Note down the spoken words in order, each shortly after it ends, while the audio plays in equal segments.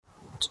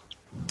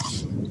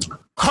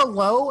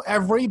Hello,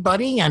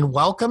 everybody, and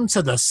welcome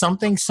to the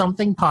Something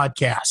Something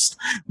podcast.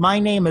 My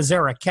name is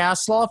Eric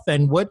Kasloff,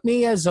 and with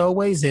me, as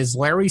always, is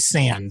Larry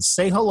Sands.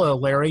 Say hello,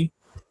 Larry.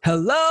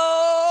 Hello,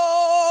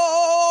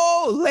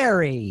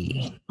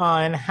 Larry.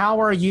 And how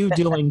are you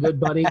doing, good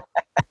buddy?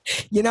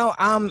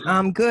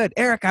 I'm good.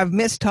 Eric, I've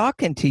missed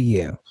talking to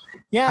you.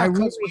 Yeah,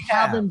 because we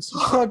haven't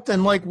talked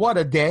in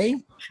a day.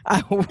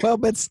 Well,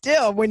 but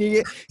still, when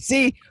you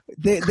see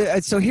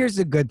so here's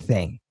the good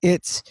thing.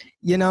 It's,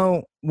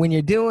 when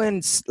you're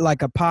doing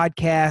like a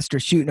podcast or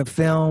shooting a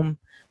film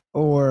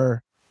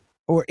or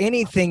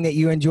anything that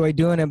you enjoy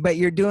doing it, but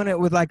you're doing it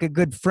with like a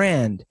good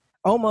friend,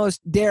 almost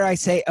dare I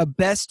say a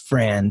best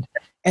friend,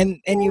 and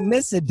you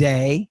miss a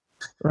day,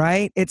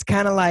 right? It's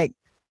kind of like,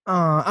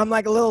 I'm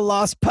like a little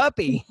lost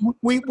puppy.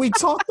 We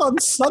talked on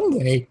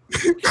Sunday.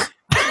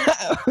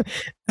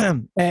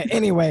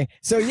 Anyway,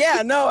 so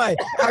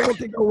I went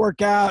to go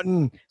work out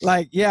and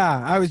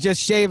I was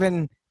just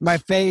shaving my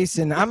face,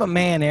 and I'm a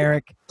man,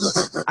 Eric.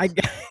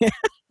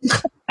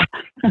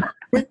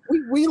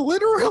 We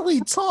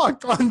literally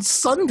talked on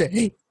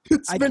Sunday.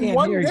 It's been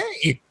one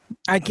day.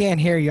 I can't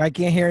hear you. I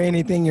can't hear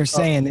anything you're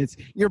saying.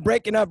 You're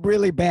breaking up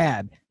really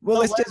bad.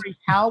 Well, Larry,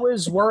 how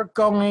is work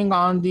going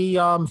on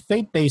the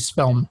faith-based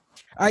film?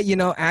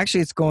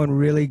 Actually, it's going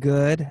really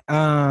good.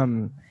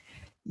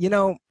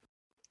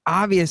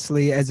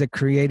 Obviously, as a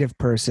creative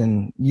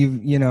person,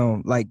 you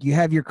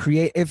have your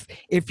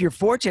if you're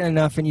fortunate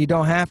enough and you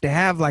don't have to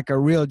have like a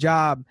real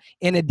job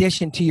in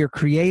addition to your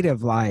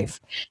creative life,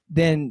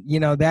 then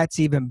that's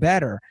even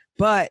better.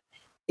 But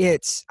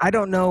I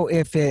don't know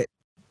if it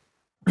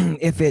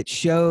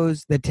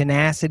shows the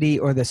tenacity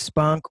or the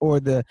spunk or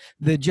the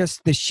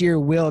just the sheer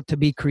will to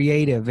be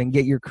creative and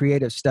get your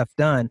creative stuff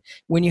done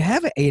when you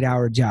have an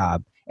 8-hour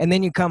job. And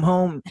then you come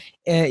home,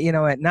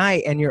 at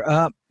night, and you're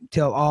up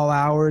till all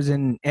hours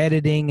and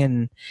editing,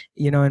 and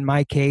in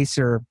my case,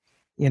 or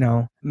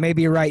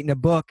maybe you're writing a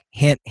book.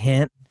 Hint,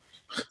 hint,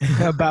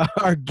 about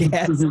our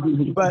guest.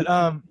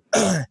 But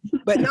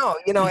no,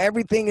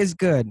 everything is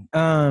good.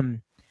 I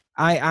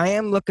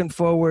am looking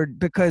forward,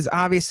 because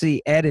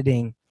obviously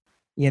editing,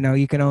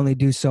 you can only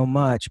do so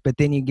much, but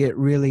then you get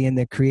really in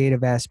the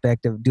creative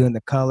aspect of doing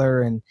the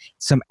color and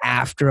some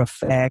After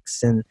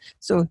Effects, and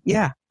so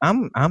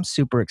I'm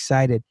super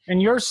excited. And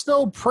you're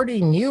still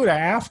pretty new to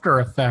After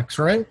Effects,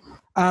 right?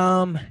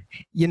 I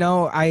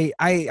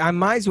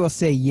might as well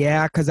say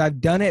because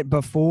I've done it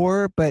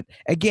before, but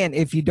again,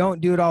 if you don't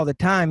do it all the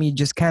time, you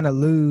just kind of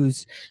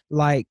lose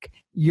like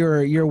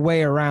your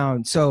way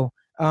around. So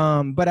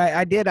but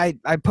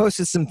I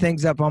posted some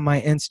things up on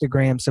my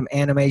Instagram, some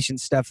animation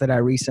stuff that I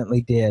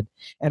recently did,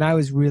 and I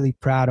was really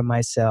proud of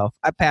myself.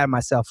 I patted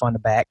myself on the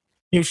back.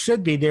 You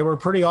should be. They were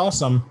pretty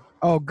awesome.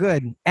 Oh,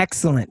 good.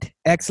 Excellent.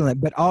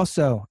 But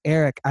also,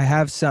 Eric, I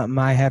have something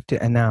I have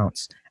to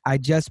announce. I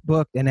just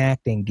booked an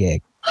acting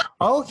gig.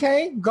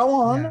 Okay, go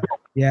on.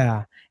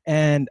 Yeah.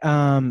 And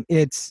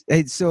it's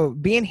so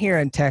being here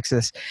in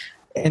Texas,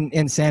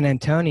 in San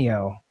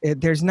Antonio,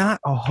 there's not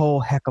a whole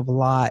heck of a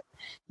lot,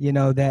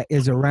 that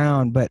is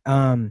around. But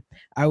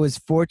I was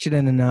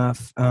fortunate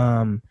enough,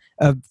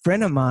 a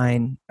friend of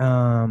mine,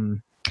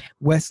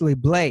 Wesley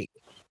Blake,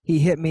 he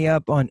hit me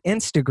up on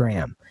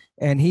Instagram.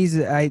 And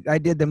I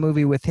did the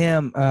movie with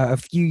him a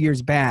few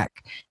years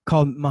back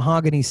called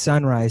Mahogany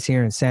Sunrise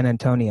here in San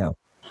Antonio.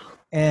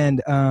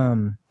 And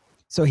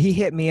so he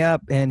hit me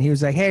up and he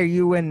was like, "Hey, are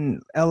you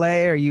in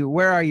LA?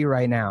 Where are you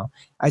right now?"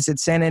 I said,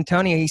 "San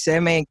Antonio." He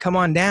said, "Man, come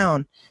on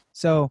down."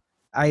 So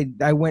I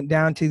went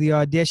down to the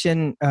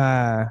audition.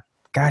 I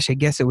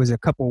guess it was a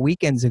couple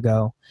weekends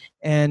ago.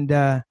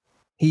 And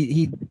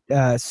he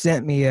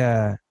sent me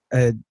a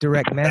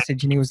direct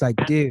message, and he was like,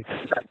 "Dude,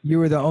 you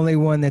were the only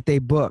one that they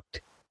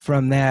booked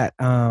from that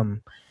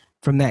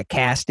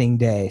casting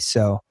day."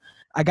 So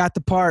I got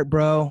the part,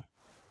 bro.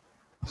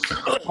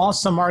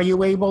 Awesome. Are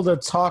you able to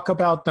talk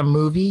about the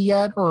movie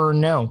yet or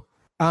no?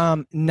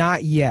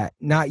 Not yet.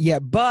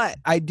 But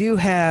I do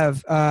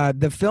have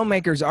the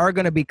filmmakers are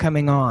going to be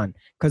coming on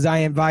because I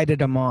invited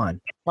them on.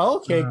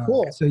 Okay,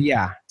 cool.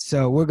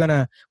 So we're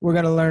gonna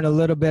learn a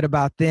little bit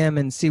about them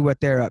and see what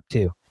they're up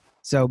to.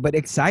 So, but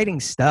exciting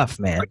stuff,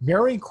 man.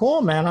 Very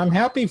cool, man. I'm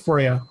happy for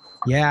you.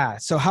 Yeah.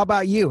 So how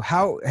about you?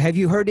 How have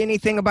you heard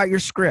anything about your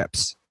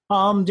scripts?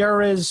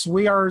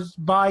 We are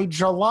by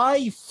July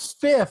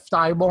 5th,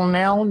 I will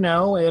now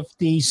know if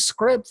the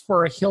script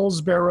for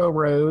Hillsborough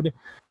Road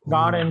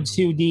got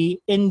into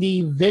the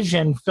Indie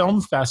Vision Film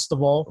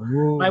Festival.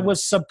 Ooh. I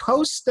was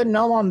supposed to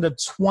know on the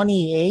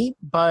 28th,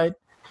 but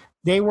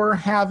they were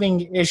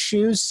having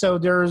issues, so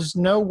there's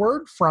no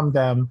word from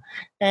them.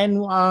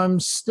 And I'm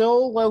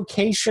still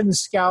location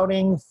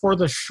scouting for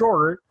the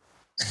short.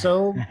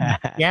 So,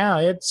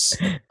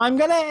 I'm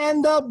going to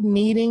end up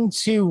needing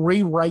to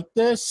rewrite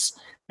this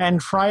and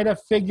try to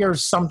figure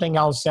something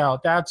else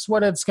out. That's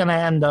what it's going to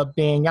end up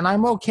being, and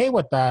I'm okay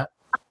with that.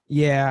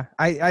 Yeah,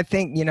 I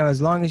think,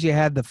 as long as you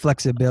have the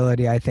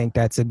flexibility, I think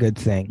that's a good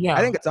thing. Yeah.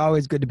 I think it's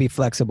always good to be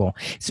flexible,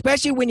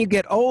 especially when you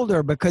get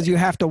older because you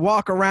have to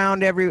walk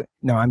around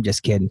No, I'm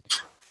just kidding.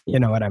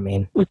 You know what I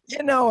mean.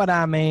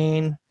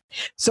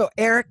 So,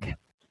 Eric,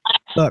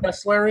 look,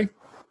 Yes, Larry?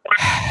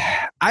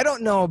 I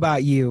don't know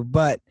about you,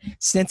 but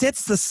since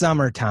it's the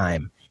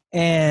summertime,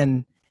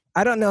 and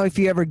I don't know if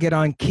you ever get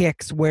on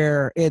kicks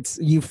where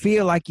you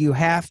feel like you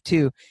have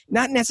to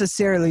not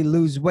necessarily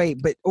lose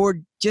weight, but or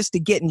just to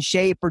get in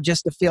shape or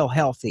just to feel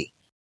healthy.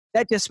 Is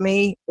that just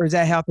me, or is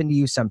that helping to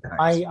you sometimes?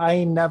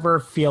 I never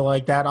feel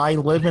like that. I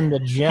live in the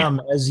gym,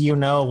 as you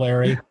know,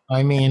 Larry.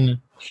 I mean,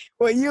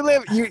 Well, you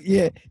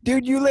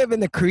dude, you live in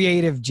the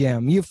creative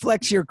gym. You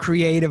flex your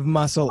creative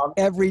muscle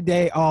every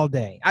day, all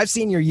day. I've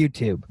seen your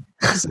YouTube.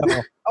 So,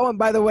 oh, and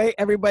by the way,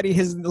 everybody,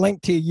 his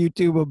link to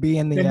YouTube will be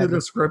in the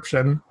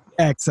description.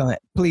 Excellent.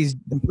 Please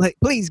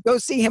go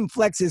see him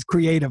flex his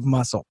creative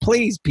muscle.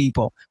 Please,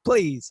 people,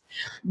 please.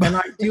 And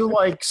I do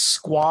like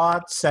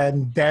squats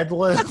and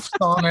deadlifts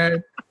on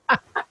it.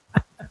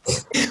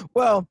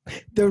 Well,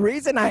 the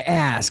reason I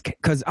ask,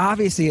 because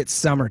obviously it's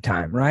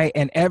summertime, right?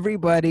 And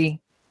everybody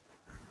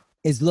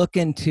is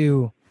looking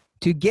to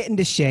get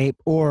into shape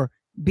or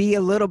be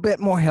a little bit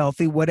more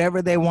healthy,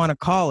 whatever they want to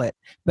call it.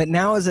 But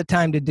now is the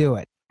time to do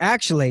it.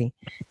 Actually,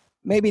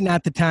 maybe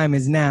not the time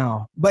is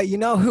now, but you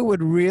know who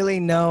would really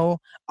know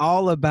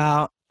all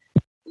about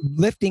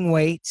lifting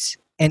weights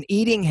and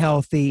eating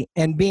healthy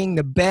and being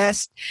the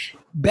best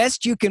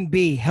you can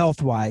be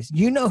health-wise?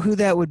 You know who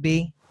that would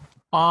be?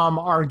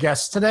 Our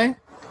guest today.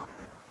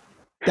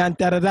 Dun,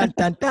 dun, dun, dun,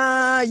 dun,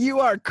 dun. You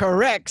are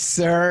correct,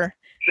 sir.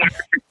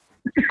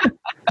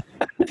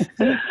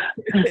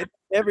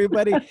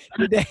 Everybody,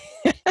 today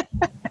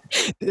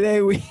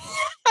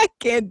I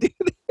can't do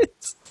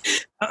this.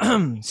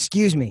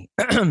 Excuse me.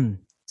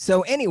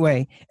 So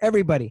anyway,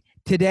 everybody,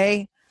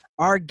 today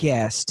our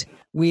guest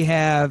we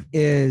have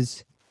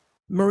is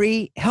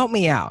Marie. Help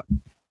me out,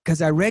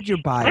 because I read your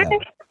bio.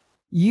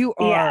 You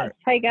are. Yes.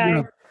 Hi,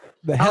 guys.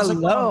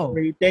 Hello.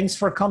 Marie? Thanks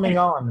for coming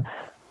on.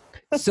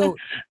 So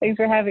thanks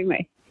for having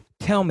me.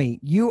 Tell me,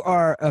 you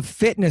are a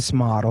fitness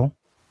model,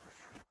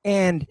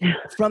 and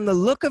from the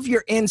look of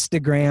your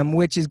Instagram,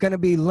 which is going to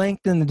be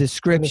linked in the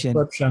description,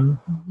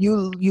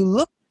 you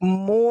look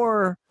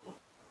more.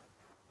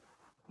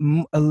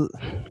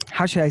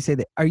 How should I say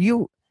that? Are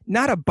you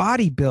not a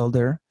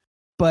bodybuilder,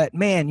 but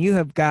man, you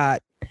have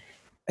got,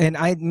 and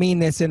I mean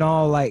this in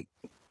all, like,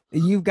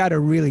 you've got a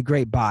really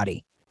great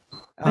body.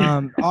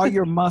 All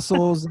your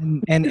muscles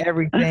and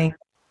everything.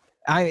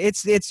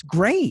 It's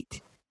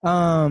great.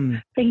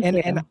 Thank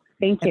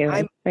you.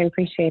 I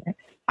appreciate it.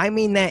 I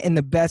mean that in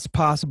the best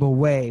possible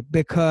way,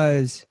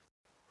 because,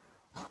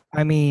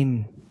 I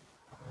mean,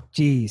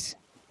 geez,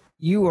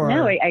 you are.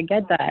 No, I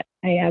get that.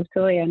 I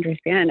absolutely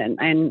understand,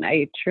 and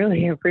I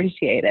truly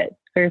appreciate it.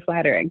 It's very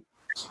flattering.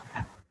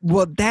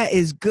 Well, that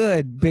is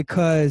good,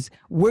 because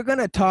we're going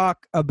to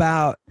talk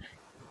about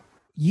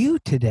you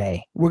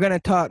today. We're going to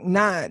talk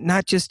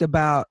not just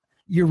about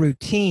your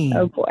routine.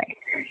 Oh boy.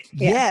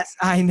 Yeah. Yes,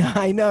 I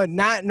know.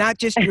 Not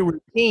just your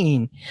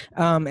routine,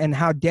 and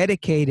how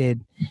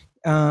dedicated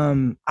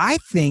I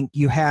think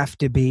you have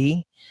to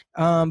be,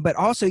 but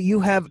also you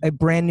have a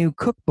brand new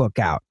cookbook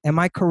out. Am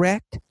I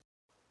correct?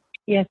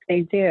 Yes,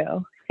 I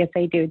do. Yes,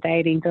 I do.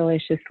 Dieting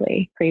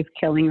Deliciously,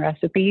 crave-killing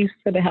recipes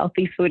for the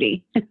healthy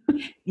foodie.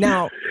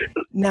 Now,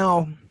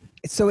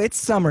 so it's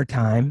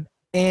summertime,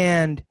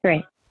 and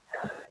right.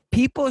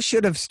 People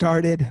should have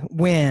started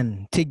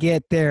when to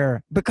get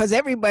there, because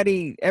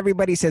everybody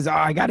says, "Oh,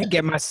 I got to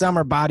get my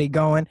summer body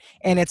going,"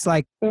 and it's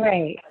like,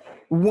 right.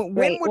 When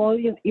right.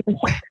 Would,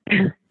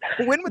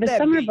 when would the that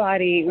summer be?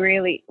 body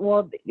really?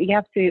 Well, you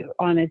have to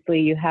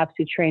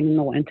train in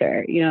the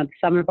winter. You know, the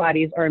summer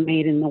bodies are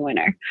made in the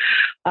winter.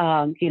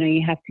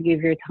 You have to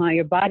give your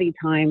body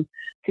time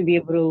to be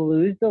able to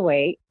lose the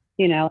weight,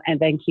 and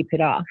then keep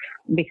it off.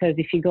 Because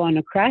if you go on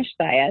a crash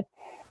diet,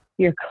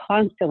 you're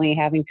constantly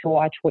having to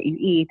watch what you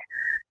eat,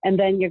 and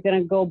then you're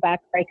going to go back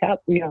right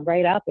up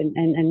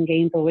and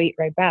gain the weight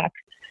right back.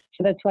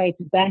 So that's why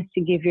it's best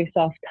to give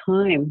yourself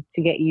time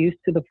to get used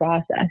to the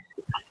process.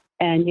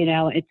 And,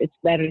 it's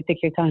better to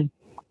take your time.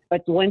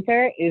 But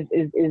winter is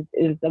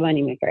the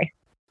moneymaker.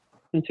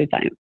 Winter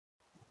time.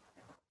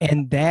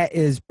 And that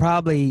is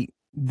probably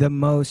the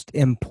most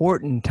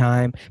important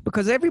time,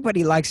 because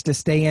everybody likes to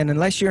stay in,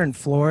 unless you're in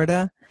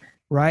Florida,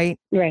 right?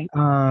 Right.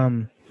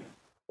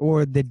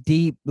 Or the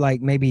deep,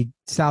 like maybe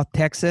South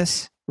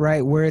Texas,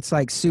 right, where it's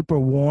like super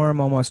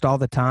warm almost all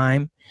the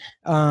time.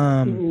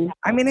 I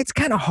mean, it's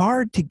kind of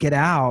hard to get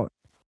out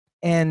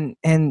and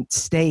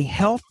stay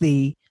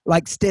healthy,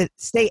 like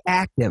stay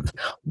active.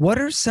 What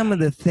are some of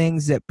the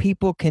things that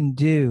people can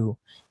do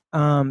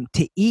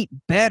to eat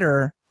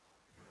better,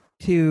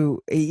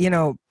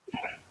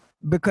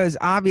 because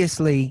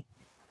obviously,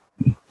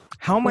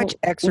 how much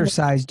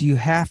exercise do you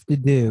have to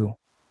do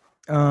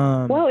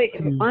Well,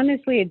 to-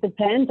 honestly, it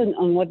depends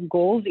on what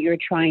goals that you're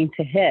trying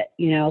to hit.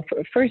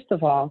 First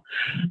of all,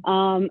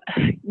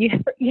 you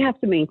have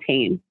to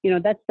maintain.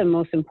 That's the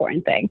most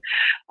important thing.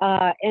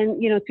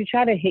 And to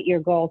try to hit your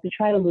goal, to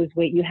try to lose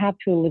weight, you have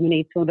to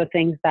eliminate some of the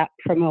things that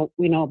promote,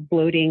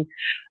 bloating,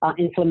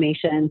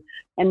 inflammation,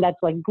 and that's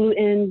like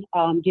gluten,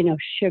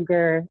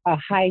 sugar,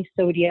 high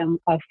sodium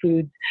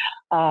foods,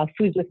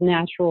 foods with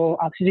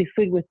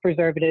food with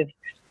preservatives.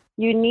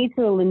 You need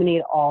to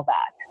eliminate all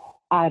that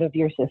out of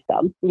your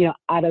system,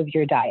 out of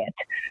your diet.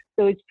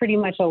 So it's pretty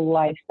much a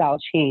lifestyle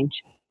change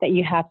that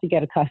you have to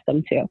get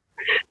accustomed to.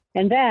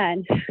 And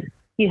then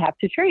you have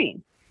to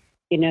train.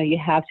 You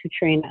have to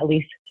train at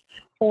least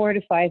 4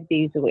 to 5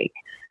 days a week.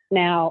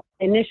 Now,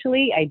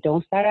 initially, I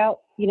don't start out,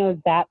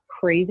 that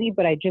crazy,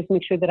 but I just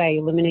make sure that I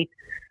eliminate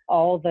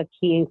all the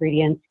key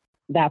ingredients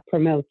that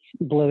promotes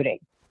bloating.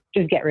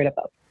 Just get rid of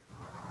those.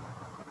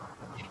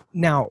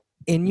 Now,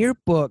 in your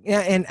book,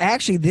 and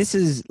actually this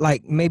is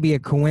like maybe a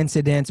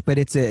coincidence, but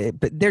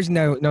there's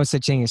no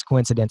such thing as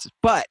coincidences.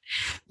 But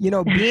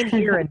being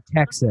here in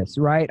Texas,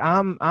 right?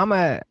 I'm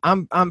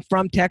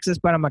from Texas,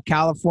 but I'm a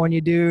California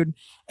dude,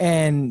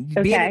 and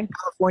being in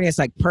California, it's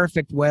like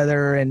perfect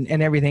weather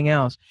and everything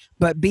else.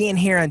 But being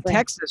here in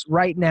Texas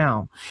right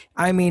now,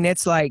 I mean,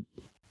 it's like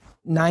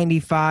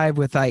 95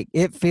 with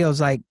it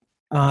feels like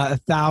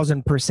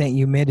 1,000%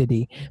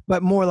 humidity,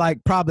 but more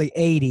like probably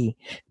 80.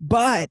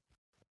 But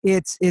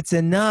it's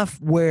enough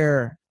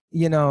where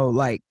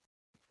it's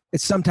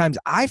sometimes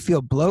I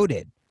feel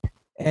bloated,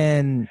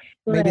 and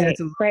maybe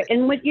that's right.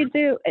 And what you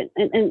do,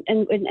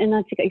 and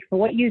that's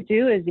what you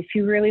do is, if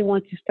you really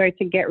want to start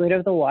to get rid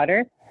of the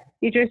water,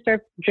 you just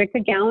drink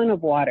a gallon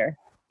of water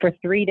for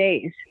 3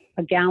 days,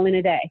 a gallon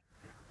a day.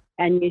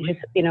 And you just,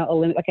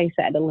 like I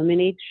said,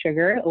 eliminate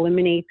sugar,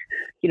 eliminate,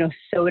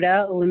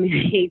 soda,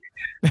 eliminate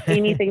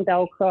anything that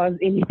will cause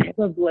any type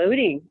of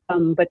bloating.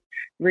 But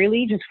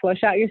really just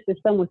flush out your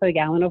system with a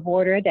gallon of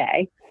water a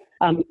day.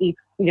 Eat,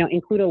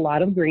 include a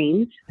lot of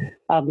greens,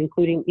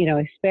 including,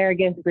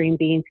 asparagus, green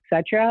beans,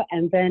 etc.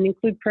 And then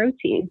include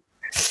protein.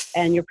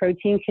 And your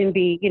protein can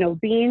be,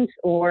 beans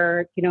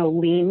or,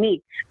 lean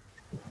meats.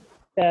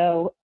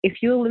 So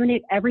if you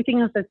eliminate everything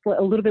else that's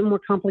a little bit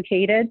more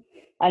complicated,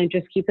 and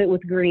just keep it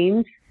with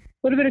greens,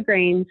 a little bit of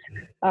grains,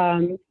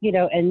 and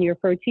your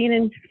protein,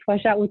 and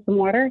flush out with some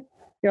water,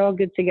 you're all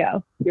good to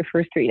go your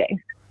first 3 days.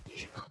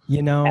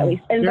 At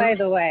least. And by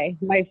the way,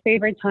 my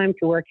favorite time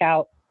to work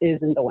out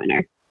is in the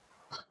winter.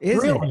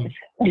 Is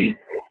it?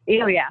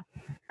 Yeah,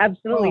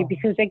 absolutely,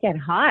 because they get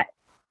hot.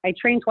 I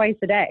train twice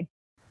a day.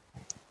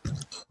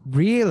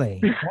 Really?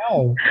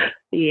 Wow.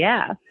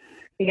 Yeah.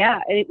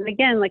 And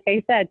again, like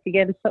I said,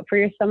 for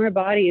your summer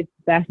body, it's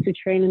best to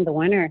train in the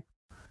winter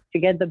to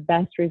get the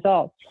best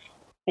results.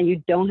 And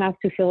you don't have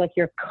to feel like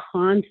you're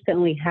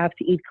constantly have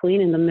to eat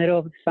clean in the middle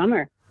of the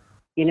summer.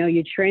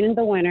 You train in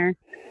the winter,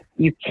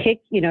 you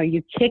kick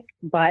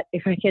butt,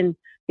 if I can,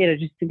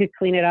 just to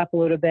clean it up a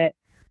little bit,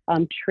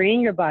 train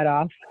your butt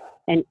off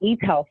and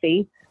eat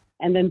healthy.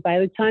 And then by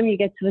the time you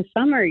get to the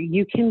summer,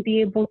 you can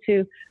be able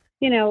to,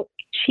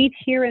 cheat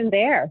here and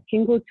there. You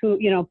can go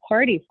to,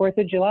 party, 4th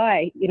of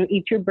July,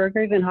 eat your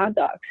burgers and hot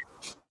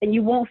dogs, and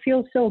you won't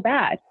feel so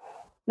bad.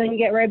 Then you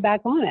get right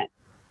back on it.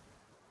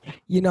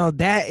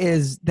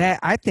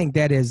 I think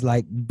that is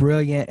like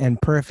brilliant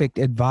and perfect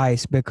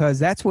advice, because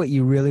that's what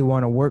you really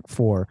want to work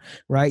for,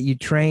 right? You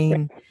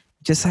train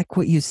just like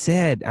what you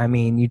said. I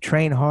mean, you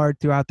train hard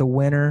throughout the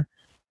winter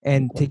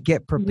and to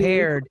get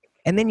prepared.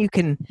 And then you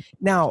can,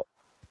 now,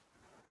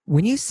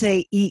 when you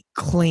say eat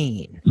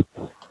clean,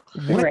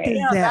 what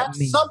does that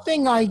mean?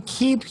 Something I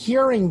keep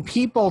hearing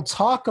people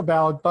talk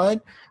about,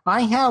 but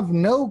I have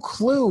no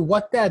clue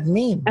what that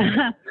means.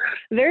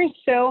 There's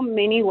so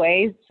many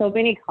ways, so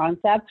many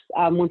concepts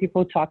when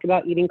people talk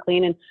about eating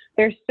clean, and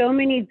there's so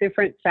many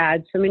different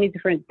fads, so many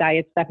different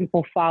diets that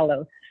people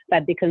follow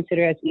that they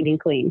consider as eating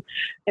clean.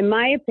 In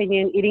my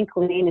opinion, eating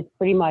clean is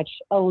pretty much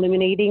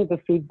eliminating the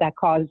foods that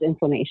cause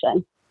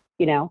inflammation,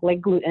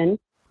 like gluten,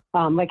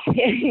 like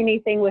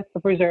anything with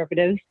the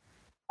preservatives,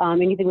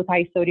 anything with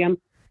high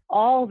sodium.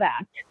 All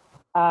that,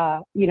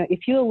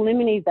 if you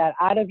eliminate that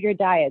out of your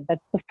diet, that's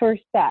the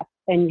first step,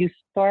 and you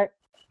start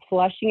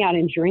flushing out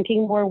and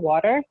drinking more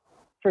water,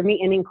 for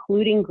me, and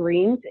including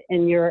greens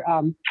in your,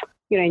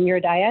 in your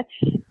diet,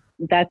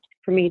 that's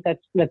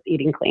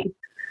eating clean.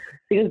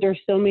 Because there's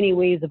so many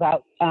ways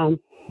about,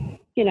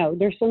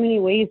 there's so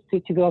many ways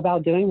to go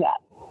about doing that,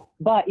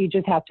 but you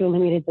just have to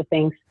eliminate the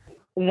things,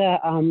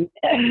 the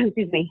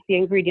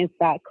ingredients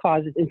that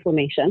causes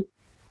inflammation.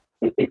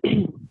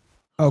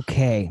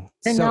 Okay.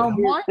 And so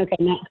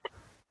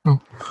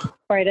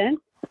Right in.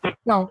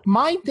 Now,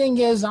 my thing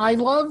is, I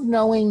love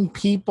knowing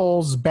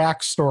people's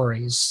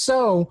backstories.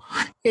 So,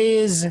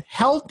 is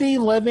healthy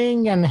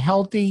living and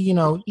healthy,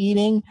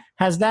 eating,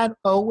 has that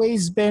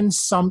always been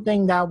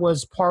something that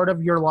was part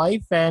of your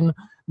life? And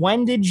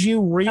when did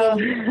you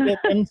really get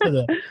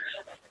into this?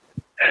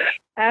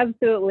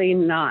 Absolutely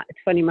not. It's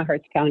funny, my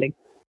heart's pounding.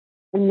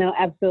 No,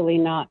 absolutely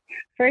not.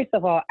 First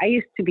of all, I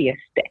used to be a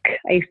stick.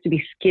 I used to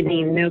be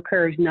skinny, no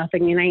curves,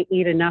 nothing, and I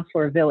eat enough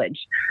for a village,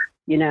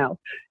 you know.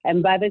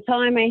 And by the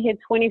time I hit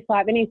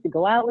 25, I used to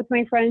go out with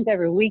my friends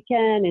every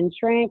weekend and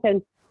drink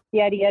and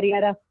yada, yada,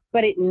 yada.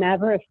 But it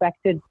never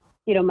affected,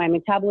 you know, my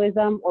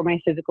metabolism or my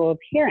physical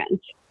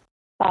appearance.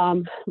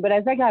 But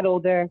as I got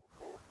older,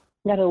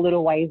 got a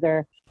little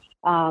wiser,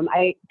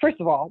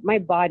 first of all, my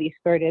body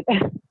started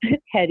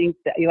heading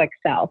like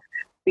south.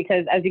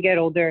 Because as you get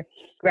older,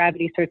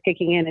 gravity starts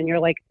kicking in and you're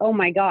like, oh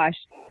my gosh,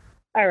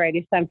 all right,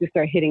 it's time to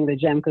start hitting the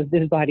gym because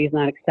this body is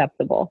not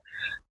acceptable.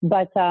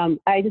 But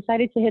I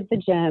decided to hit the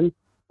gym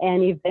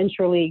and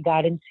eventually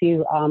got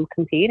into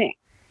competing.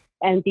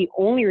 And the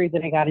only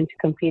reason I got into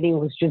competing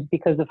was just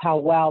because of how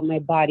well my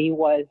body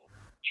was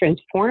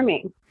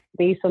transforming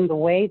based on the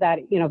way that,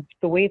 you know,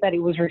 the way that it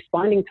was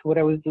responding to what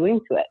I was doing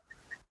to it.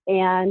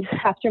 And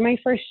after my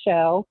first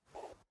show,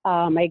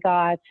 I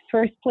got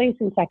first place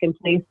and second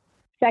place.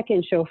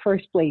 Second show,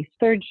 first place,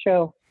 third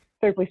show,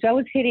 third place. So I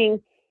was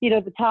hitting, you know,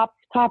 the top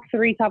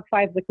three, top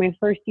five, like my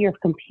first year of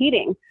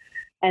competing.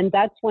 And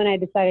that's when I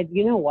decided,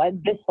 you know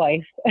what, this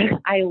life,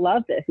 I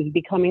love this. It's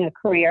becoming a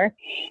career.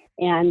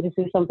 And this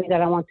is something that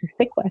I want to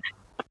stick with.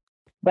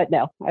 But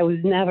no, I was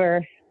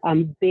never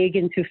big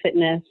into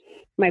fitness.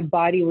 My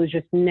body was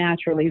just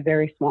naturally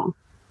very small.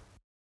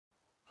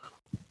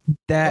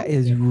 That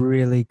is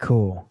really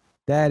cool.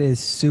 That is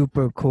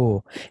super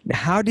cool.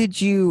 How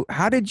did you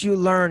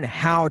learn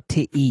how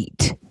to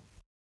eat?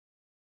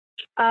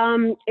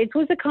 It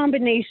was a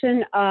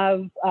combination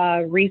of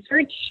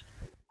research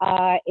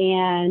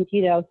and,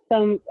 you know,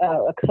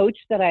 a coach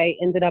that I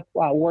ended up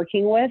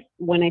working with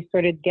when I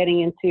started getting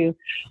into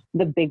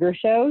the bigger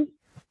shows.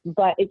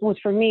 But it was,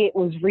 for me, it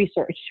was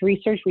research,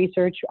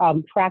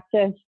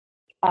 practice,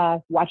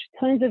 watch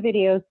tons of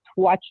videos,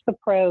 watch the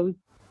pros,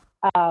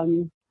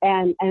 and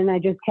I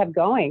just kept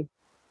going.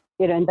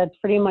 You know, and that's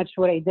pretty much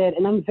what I did.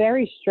 And I'm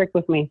very strict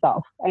with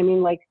myself. I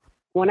mean, like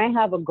when I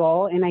have a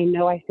goal and I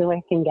know I feel like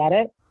I can get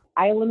it,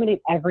 I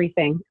eliminate every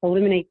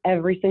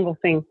single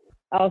thing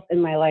else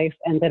in my life.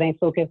 And then I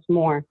focus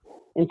more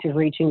into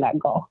reaching that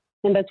goal.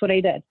 And that's what I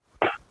did.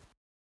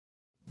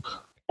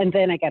 And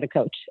then I got a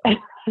coach.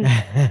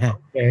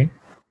 Okay.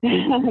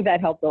 That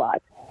helped a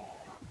lot.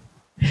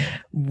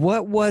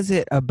 What was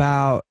it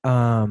about?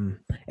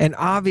 And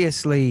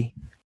obviously,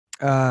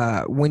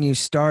 when you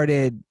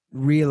started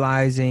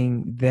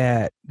realizing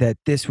that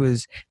this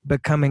was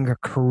becoming a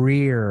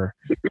career,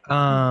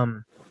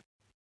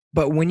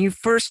 but when you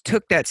first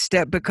took that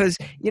step, because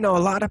you know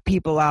a lot of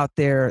people out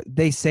there,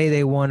 they say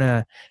they want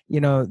to, you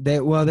know, they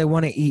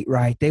want to eat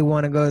right, they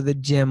want to go to the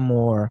gym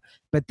more,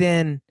 but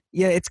then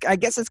I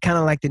guess it's kind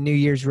of like the New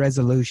Year's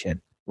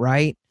resolution,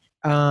 right?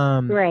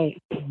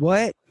 Right.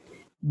 What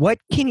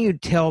can you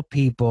tell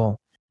people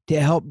to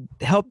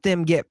help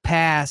them get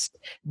past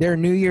their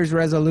New Year's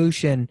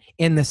resolution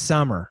in the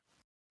summer?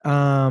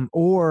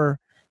 Or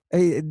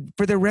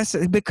for the rest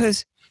of it,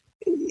 because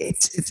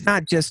it's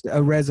not just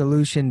a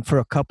resolution for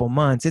a couple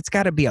months. It's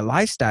got to be a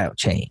lifestyle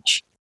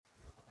change.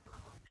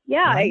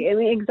 Yeah, right? I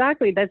mean,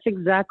 exactly. That's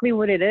exactly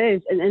what it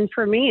is. And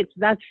for me, it's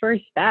that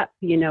first step,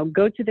 you know,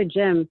 go to the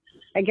gym.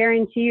 I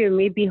guarantee you it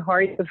may be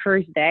hard the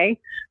first day,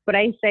 but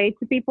I say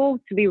to people,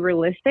 to be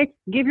realistic,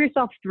 give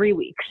yourself 3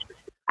 weeks.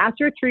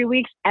 After 3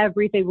 weeks,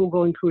 everything will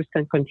go in cruise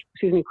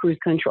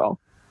control.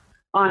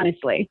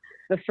 Honestly,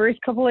 the first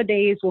couple of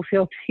days you'll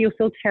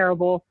feel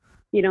terrible,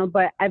 you know,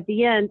 but at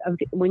the end of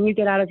when you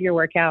get out of your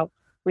workout,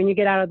 when you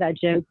get out of that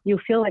gym, you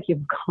feel like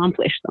you've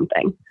accomplished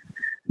something.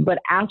 But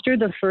after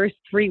the first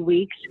 3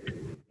 weeks,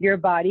 your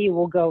body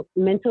will go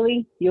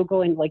mentally, you'll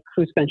go in like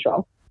cruise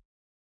control.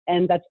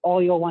 And that's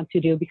all you'll want to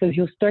do because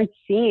you'll start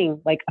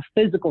seeing like a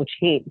physical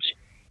change.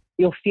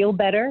 You'll feel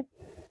better,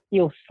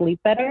 you'll sleep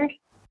better,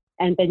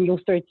 and then you'll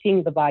start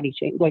seeing the body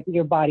change, like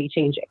your body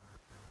changing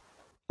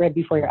right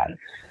before your eyes.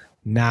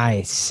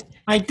 Nice.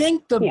 I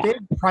think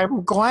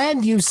I'm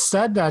glad you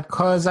said that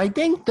because I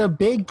think the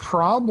big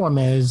problem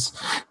is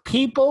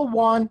people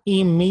want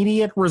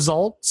immediate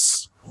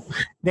results.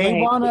 They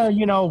want to,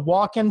 you know,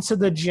 walk into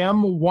the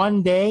gym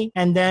one day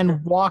and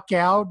then walk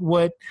out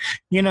with,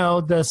 you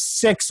know, the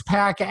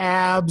 6-pack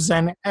abs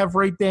and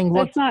everything.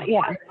 That's not,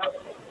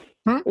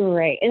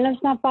 right. And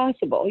that's not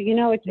possible. You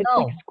know, it's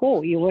like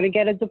school. You want to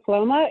get a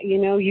diploma, you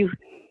know, you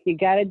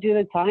got to do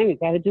the time, you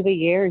got to do the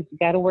years, you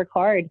got to work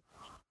hard.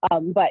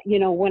 But you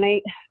know,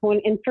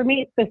 and for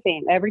me, it's the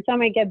same. Every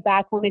time I get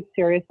back on it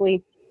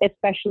seriously,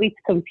 especially to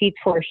compete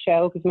for a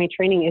show, because my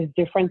training is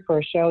different for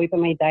a show.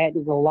 Even my diet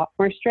is a lot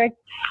more strict.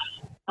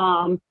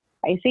 I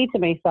say to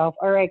myself,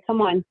 all right,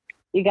 come on,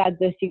 you got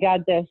this.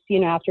 You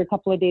know, after a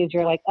couple of days,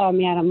 you're like, oh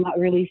man, I'm not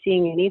really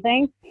seeing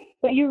anything.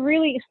 But you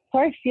really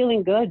start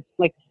feeling good,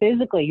 like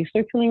physically. You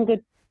start feeling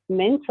good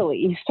mentally.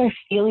 You start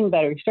feeling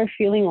better. You start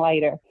feeling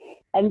lighter.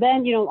 And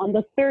then, you know,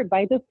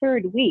 by the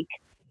third week,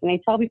 and I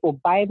tell people,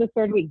 by the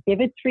third week, give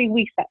it 3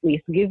 weeks at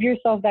least. Give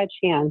yourself that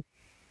chance.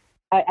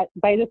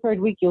 By the third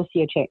week, you'll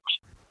see a change,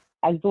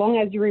 as long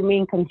as you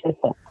remain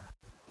consistent.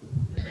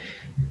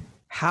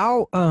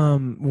 How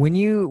when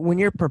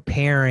you're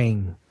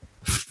preparing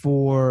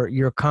for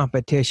your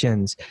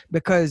competitions?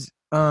 Because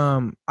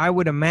I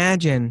would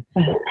imagine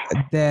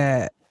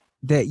that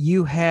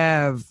you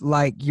have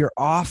like your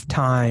off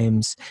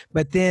times,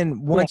 but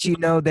then once you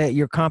know that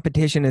your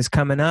competition is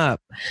coming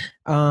up,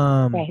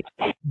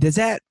 does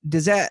that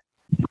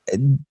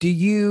do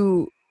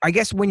you, I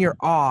guess when you're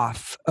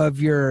off of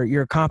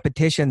your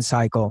competition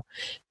cycle,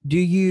 do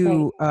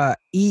you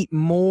eat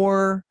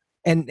more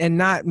and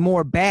not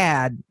more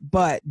bad,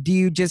 but do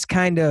you just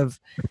kind of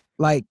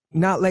like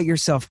not let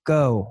yourself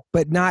go,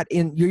 but you're not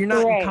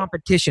in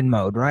competition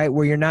mode, right?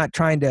 Where you're not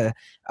trying to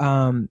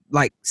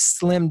like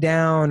slim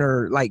down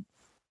or like,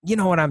 you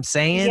know what I'm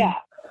saying?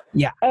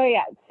 Yeah. Oh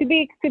yeah. To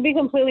be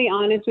completely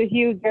honest with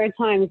you, there are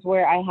times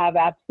where I have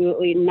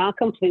absolutely not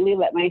completely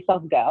let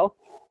myself go,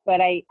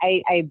 but I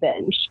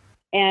binge,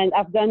 and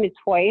I've done it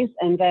twice,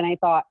 and then I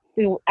thought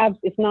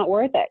it's not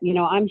worth it. You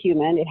know, I'm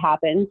human; it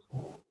happens.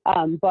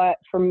 But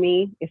for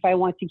me, if I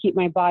want to keep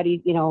my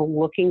body, you know,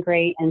 looking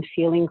great and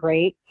feeling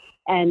great,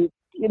 and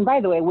by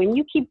the way, when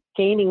you keep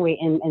gaining weight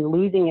and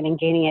losing it and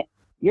gaining it,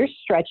 you're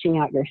stretching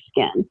out your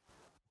skin,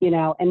 you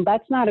know, and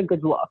that's not a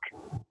good look.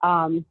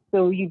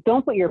 So you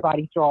don't put your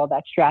body through all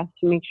that stress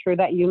to make sure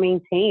that you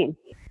maintain.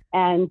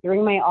 And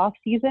during my off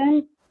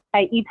season,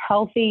 I eat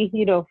healthy,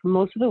 you know, for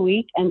most of the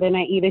week. And then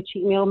I eat a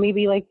cheat meal,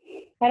 maybe like,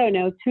 I don't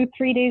know,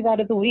 2-3 days out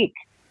of the week.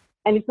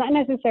 And it's not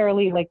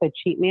necessarily like a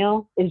cheat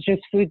meal. It's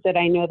just foods that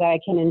I know that I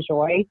can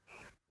enjoy,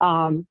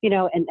 you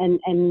know,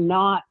 and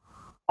not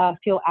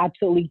feel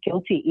absolutely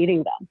guilty eating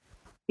them,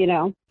 you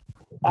know.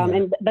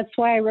 And that's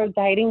why I wrote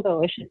Dieting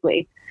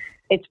Deliciously.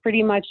 It's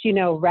pretty much, you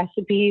know,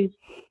 recipes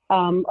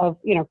of,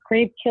 you know,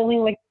 crave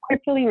killing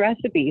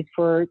recipes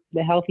for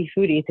the healthy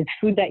foodies. It's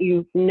food that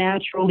you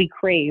naturally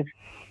crave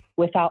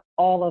without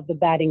all of the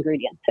bad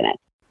ingredients in it.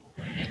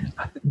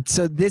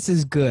 So this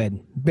is good,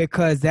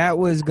 because that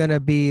was going to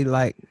be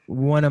like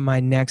one of my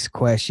next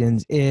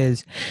questions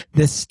is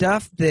the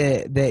stuff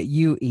that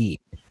you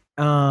eat.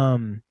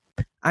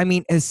 I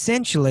mean,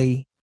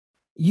 essentially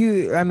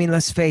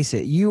let's face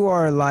it, you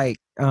are like,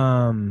 what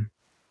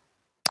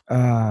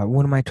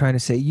am I trying to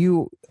say?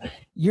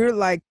 You're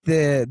like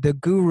the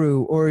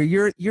guru, or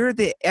you're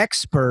the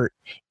expert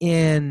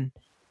in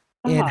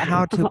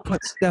how to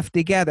put stuff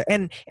together.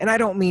 And I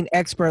don't mean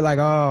expert like,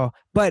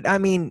 but I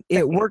mean,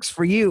 it works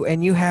for you,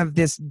 and you have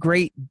this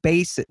great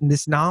base,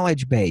 this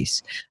knowledge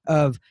base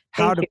of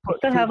how to put. I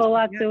still have a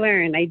lot to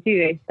learn. I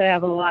do. I still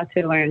have a lot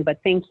to learn, but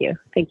thank you.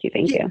 Thank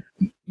you.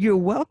 You're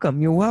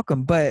welcome. You're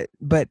welcome. But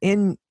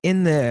in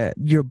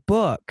your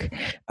book,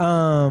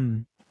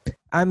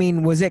 I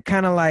mean, was it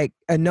kind of like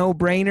a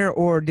no-brainer,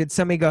 or did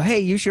somebody go, hey,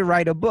 you should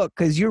write a book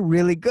because you're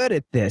really good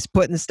at this,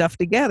 putting stuff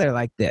together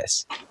like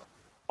this?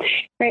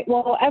 Right.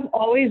 Well, I've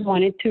always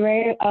wanted to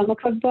write a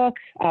cookbook.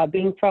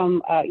 Being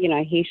from, you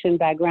know, a Haitian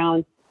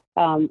background,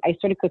 I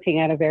started cooking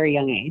at a very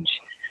young age.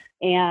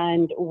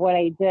 And what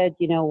I did,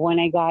 you know, when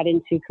I got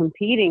into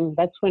competing,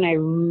 that's when I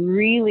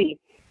really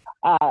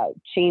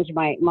changed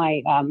my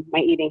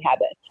eating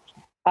habits.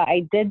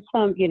 I did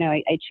some, you know,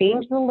 I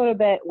changed a little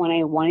bit when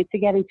I wanted to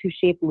get into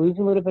shape, lose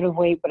a little bit of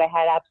weight, but I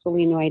had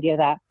absolutely no idea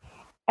that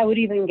I would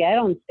even get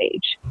on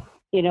stage,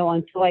 you know,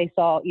 until I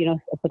saw, you know,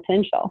 a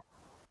potential.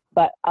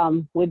 But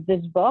with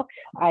this book,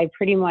 I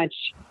pretty much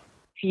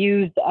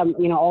fused,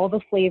 you know, all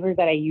the flavors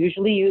that I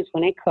usually use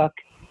when I cook,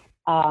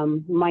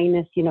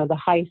 minus, you know, the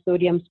high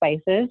sodium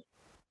spices,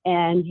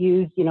 and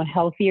use, you know,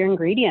 healthier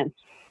ingredients.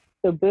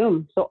 So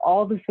boom. So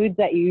all the foods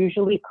that you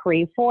usually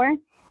crave for,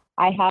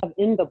 I have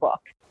in the book,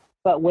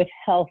 but with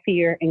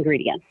healthier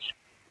ingredients.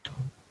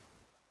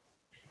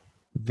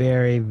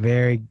 Very,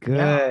 very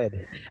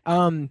good.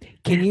 Yeah.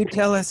 Can you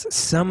tell us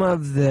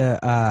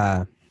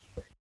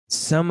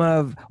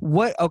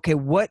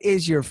what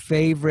is your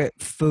favorite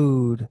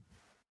food?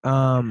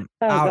 Oh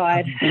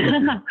God.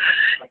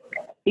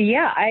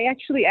 Yeah, I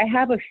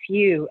have a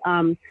few.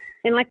 And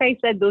like I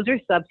said, those are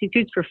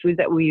substitutes for foods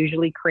that we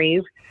usually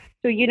crave.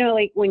 So, you know,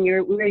 like when we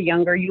were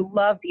younger, you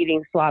loved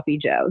eating sloppy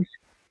joes.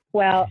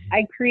 Well,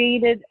 I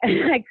created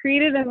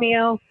a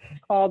meal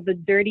called the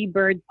Dirty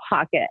Bird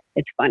Pocket.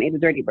 It's funny, the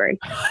Dirty Bird.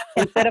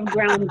 Instead of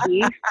ground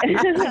beef.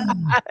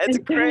 That's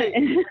great.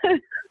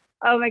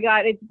 Oh my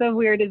God, it's the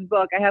weirdest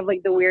book. I have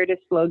like the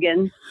weirdest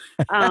slogans.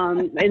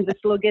 And the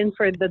slogan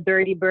for the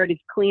Dirty Bird is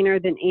cleaner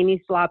than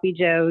any sloppy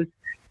joes.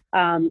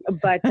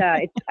 But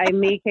I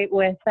make it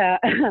with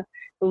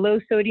low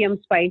sodium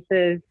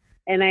spices.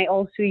 And I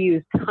also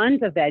use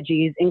tons of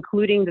veggies,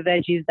 including the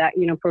veggies that,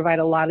 you know, provide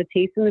a lot of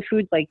taste in the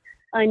food, like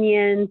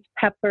onions,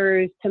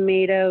 peppers,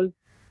 tomatoes.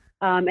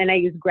 And I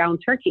use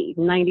ground turkey,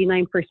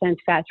 99%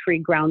 fat-free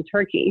ground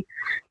turkey.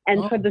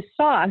 And for the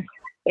sauce,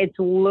 it's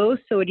low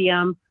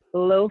sodium,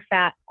 low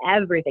fat,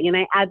 everything. And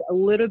I add a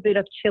little bit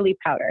of chili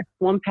powder,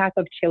 1 pack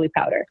of chili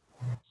powder.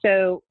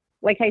 So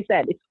like I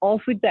said, it's all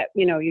foods that,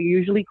 you know, you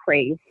usually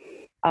crave,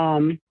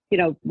 you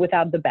know,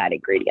 without the bad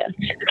ingredients.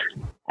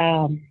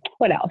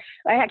 What else?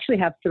 I actually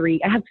have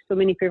 3. I have so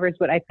many favorites,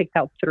 but I picked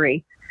out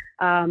 3.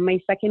 My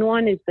second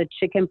one is the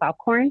chicken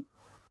popcorn.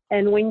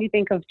 And when you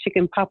think of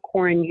chicken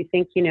popcorn, you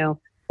think, you know,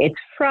 it's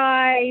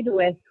fried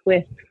with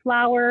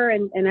flour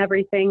and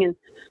everything.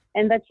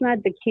 And that's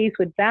not the case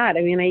with that.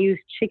 I mean, I use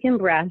chicken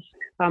breast.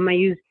 I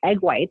use egg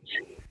whites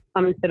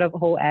instead of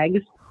whole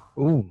eggs.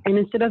 Ooh. And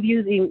instead of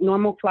using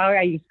normal flour,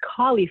 I use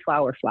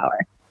cauliflower flour.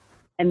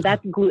 And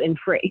that's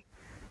gluten-free.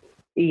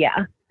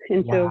 Yeah.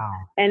 And so,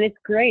 and it's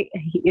great.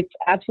 It's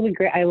absolutely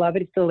great. I love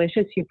it. It's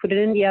delicious. You put it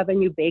in the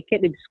oven, you bake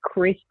it. It's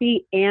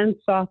crispy and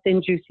soft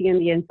and juicy on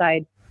the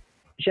inside,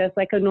 just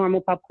like a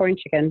normal popcorn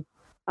chicken.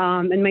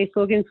 And my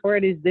slogan for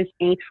it is, "This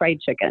ain't fried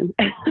chicken."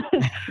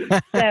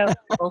 So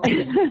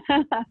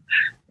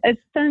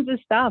it's tons of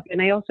stuff.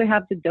 And I also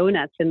have the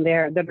donuts in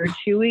there that are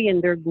chewy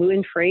and they're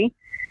gluten-free.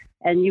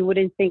 And you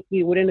wouldn't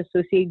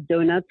associate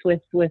donuts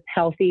with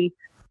healthy,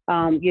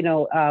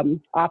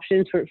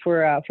 options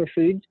for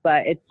foods,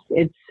 but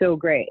it's so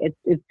great.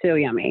 It's so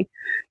yummy.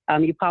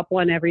 You pop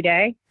one every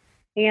day,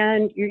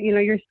 and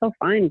you're still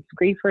fine. It's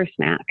great for a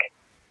snack.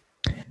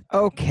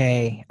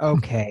 Okay. I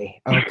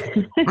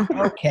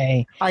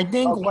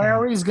think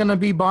Larry's going to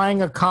be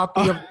buying a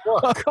copy of the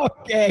book.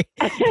 Okay.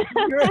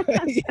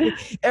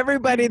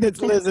 Everybody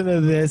that's listening to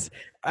this,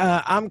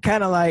 I'm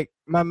kind of like,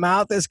 my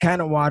mouth is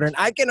kind of watering.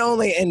 I can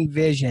only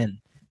envision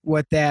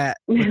what that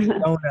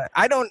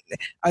donut.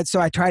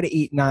 So I try to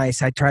eat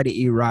nice. I try to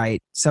eat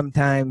right.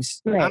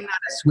 Sometimes I'm not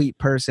a sweet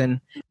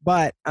person,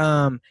 but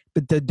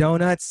the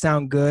donuts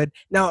sound good.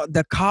 Now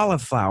the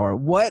cauliflower,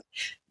 what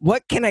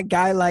can a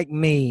guy like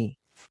me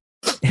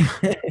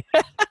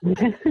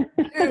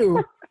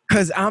do?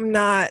 Because I'm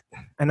not,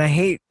 and I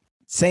hate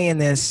saying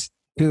this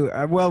to,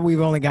 we've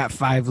only got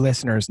 5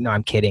 listeners. No,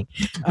 I'm kidding.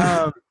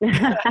 I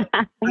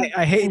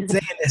hate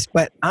saying this,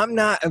 but I'm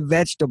not a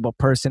vegetable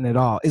person at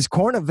all. Is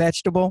corn a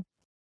vegetable?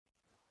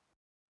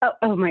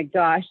 Oh my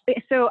gosh.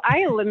 So I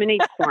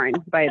eliminate corn,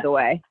 by the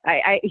way.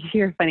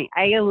 You're funny.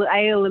 I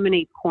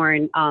eliminate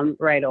corn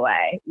right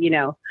away,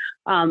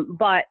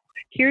 but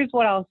here's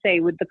what I'll say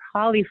with the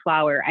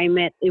cauliflower. I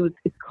meant it's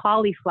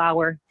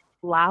cauliflower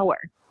flour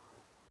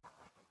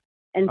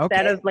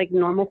instead of like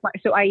normal flour.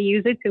 So I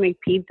use it to make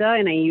pizza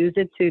and I use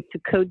it to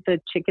coat the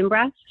chicken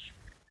breast,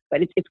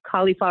 but it's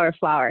cauliflower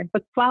flour.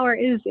 But flour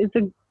is a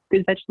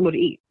good vegetable to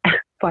eat.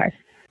 Flour.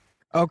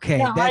 Okay.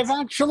 Yeah, I've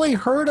actually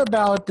heard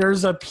about,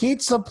 there's a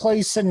pizza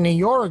place in New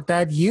York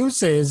that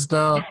uses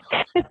the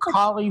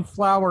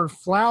cauliflower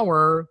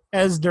flour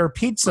as their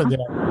pizza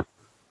dough.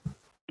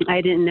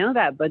 I didn't know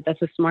that, but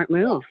that's a smart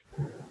move.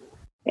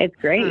 It's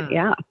great.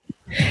 Yeah.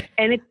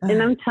 And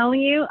I'm telling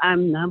you,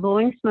 I'm not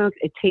blowing smoke.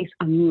 It tastes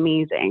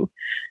amazing.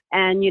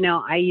 And,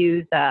 I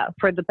use,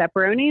 for the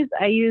pepperonis,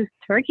 I use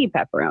turkey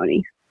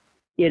pepperoni,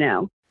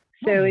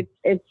 So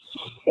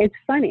it's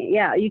funny.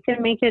 Yeah. You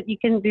can make it, you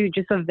can do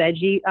just a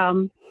veggie,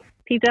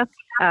 pizza.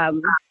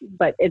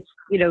 But it's,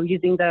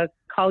 using the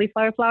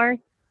cauliflower flour.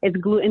 It's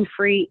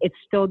gluten-free. It's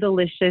still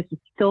delicious.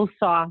 It's still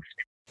soft.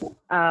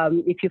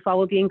 If you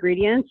follow the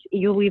ingredients,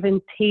 you'll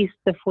even taste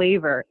the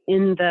flavor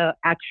in the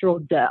actual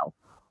dough,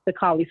 the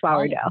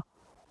cauliflower dough.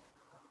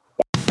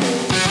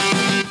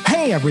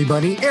 Hey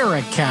everybody,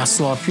 Eric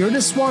Kasloff here.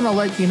 Just want to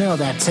let you know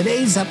that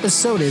today's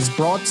episode is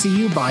brought to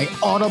you by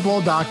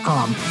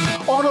Audible.com.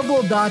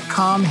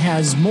 Audible.com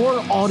has more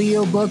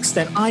audiobooks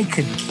than I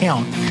could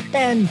count,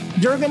 and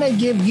they're going to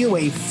give you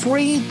a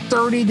free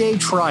 30-day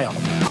trial.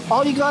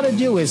 All you got to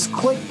do is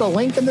click the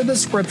link in the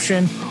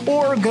description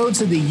or go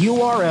to the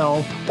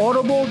URL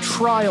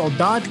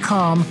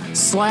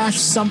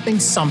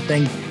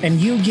audibletrial.com/something and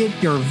you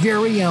get your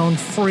very own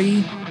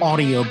free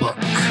audiobook.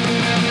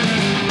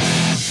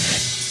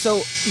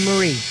 So,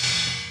 Marie,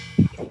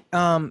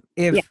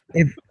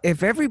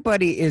 if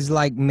everybody is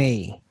like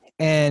me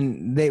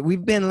and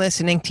we've been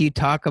listening to you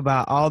talk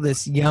about all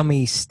this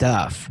yummy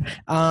stuff,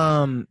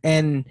 and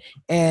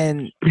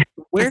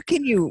where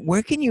can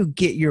you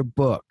get your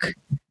book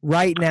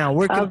right now?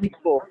 Where can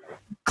people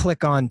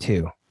click on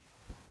to?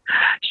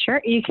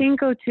 Sure, you can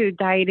go to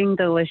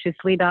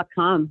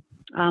dietingdeliciously.com.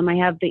 I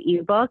have the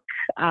ebook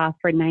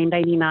for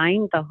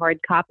 $9.99, the hard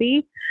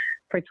copy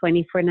for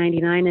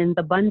 $24.99, and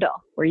the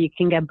bundle where you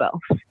can get both.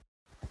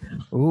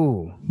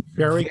 Ooh,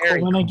 very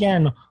cool. And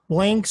again,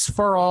 links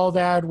for all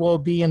that will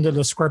be in the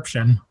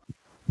description.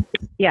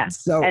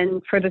 Yes. So,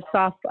 and for the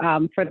soft,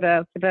 for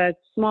the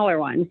smaller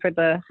one, for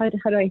the how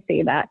do I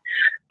say that?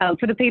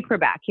 For the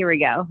paperback, here we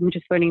go. I'm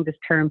just learning this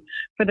term.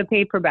 For the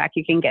paperback,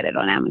 you can get it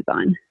on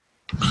Amazon.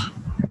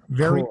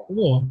 Very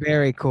cool.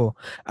 Very cool.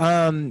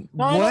 I don't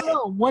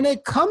know. When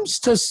it comes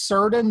to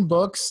certain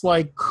books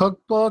like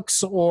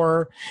cookbooks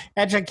or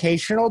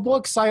educational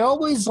books, I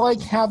always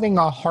like having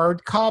a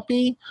hard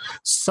copy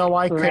so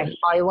I could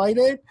highlight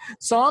it.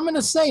 So I'm going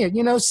to say it,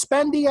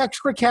 spend the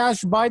extra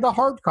cash, buy the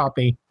hard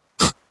copy.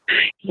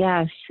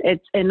 Yes,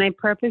 and I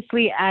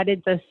purposely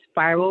added the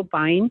spiral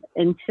bind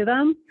into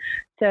them.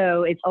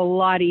 So it's a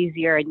lot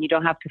easier and you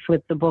don't have to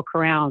flip the book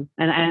around.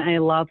 And I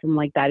love them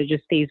like that. It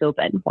just stays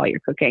open while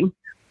you're cooking.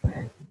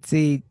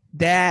 See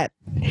that.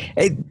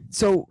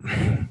 So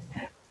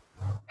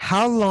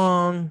how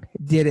long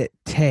did it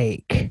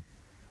take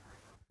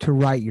to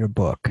write your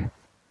book?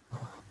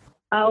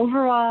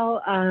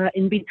 Overall,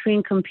 in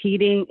between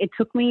competing, it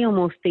took me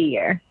almost a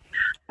year.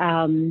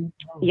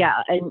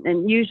 Yeah,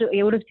 and usually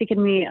it would have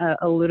taken me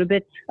a little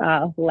bit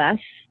less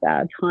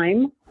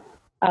time.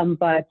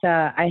 But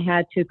I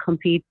had to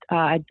compete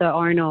at the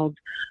Arnold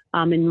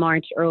in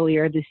March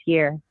earlier this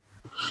year.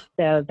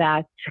 So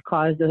that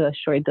caused a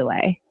short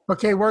delay.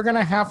 Okay, we're going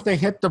to have to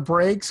hit the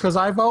brakes because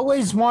I've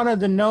always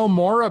wanted to know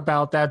more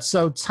about that.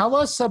 So tell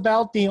us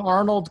about the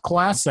Arnold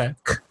Classic.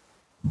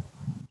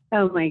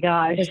 Oh my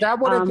gosh. Is that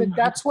what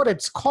that's what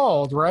it's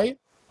called, right?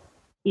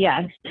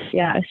 Yes,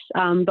 yes.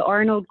 The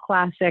Arnold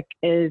Classic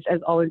has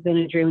always been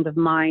a dream of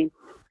mine.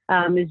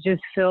 It's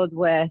just filled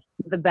with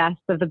the best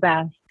of the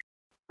best.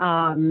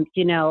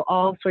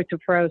 All sorts of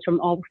pros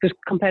from all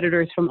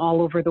competitors from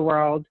all over the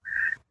world.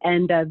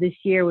 And this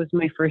year was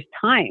my first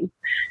time.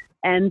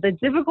 And the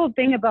difficult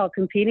thing about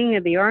competing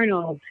at the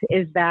Arnold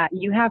is that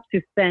you have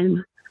to spend,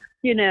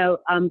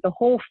 the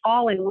whole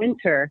fall and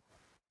winter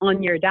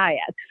on your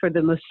diet for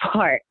the most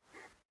part.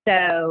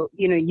 So,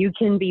 you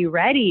can be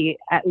ready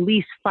at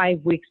least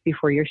 5 weeks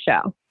before your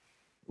show.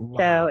 Wow.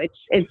 So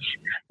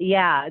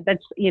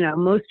that's,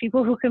 most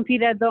people who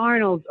compete at the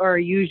Arnold are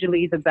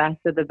usually the best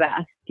of the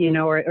best,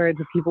 or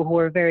the people who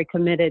are very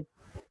committed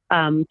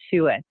to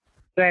it.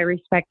 So I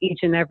respect each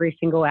and every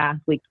single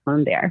athlete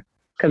on there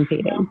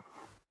competing.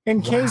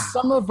 In case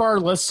some of our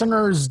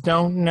listeners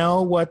don't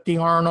know what the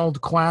Arnold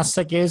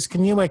Classic is,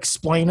 can you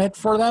explain it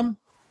for them?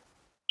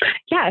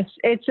 Yes,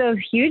 it's a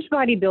huge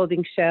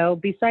bodybuilding show.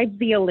 Besides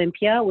the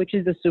Olympia, which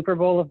is the Super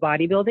Bowl of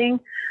bodybuilding,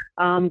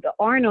 the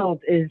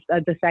Arnold is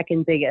the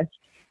second biggest,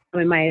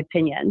 in my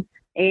opinion.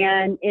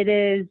 And it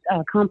is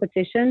a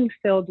competition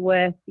filled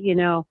with,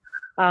 male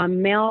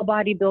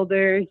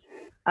bodybuilders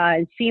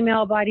and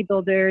female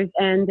bodybuilders.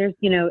 And there's,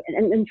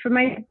 and for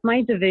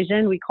my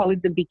division, we call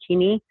it the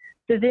bikini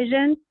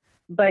division,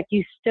 but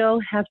you still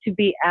have to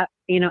be,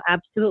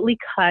 absolutely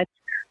cut.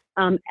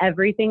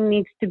 Everything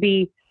needs to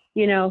be,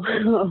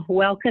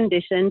 well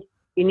conditioned.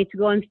 You need to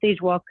go on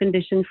stage well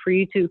conditioned for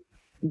you to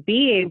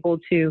be able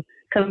to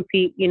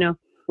compete,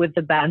 with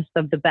the best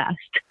of the best.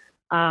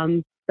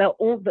 The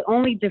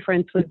only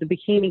difference with the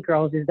bikini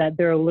girls is that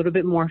they're a little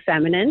bit more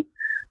feminine,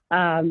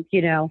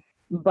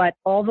 but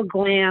all the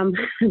glam,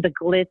 the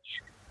glitz,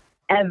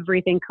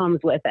 everything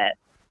comes with it.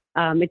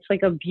 It's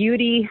like a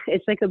beauty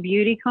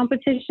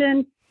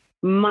competition,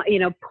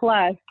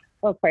 plus,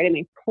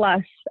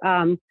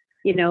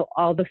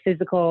 all the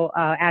physical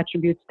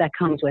attributes that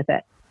comes with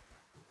it.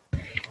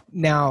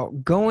 Now,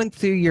 going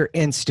through your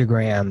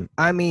Instagram,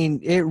 I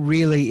mean, it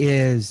really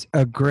is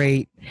a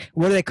great,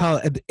 what do they call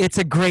it? It's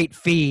a great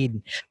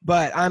feed.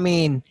 But, I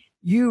mean,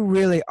 you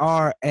really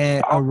are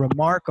a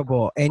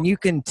remarkable, and you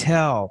can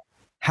tell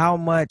how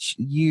much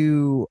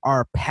you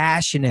are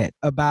passionate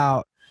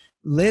about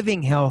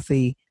living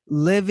healthy,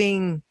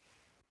 living,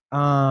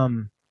 I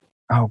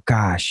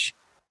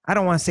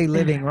don't want to say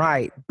living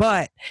right,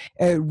 but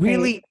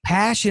really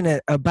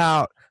passionate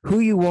about who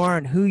you are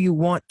and who you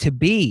want to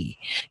be.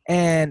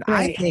 And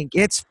I think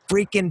it's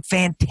freaking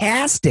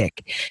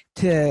fantastic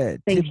to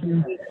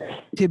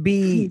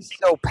be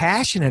so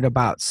passionate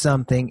about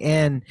something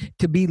and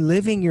to be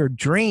living your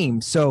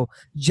dream. So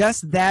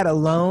just that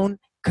alone,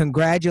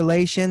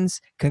 congratulations.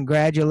 Thank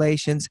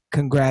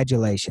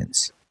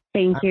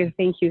you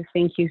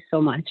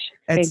so much.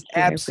 It's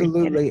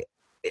absolutely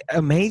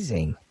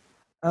amazing.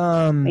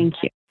 Thank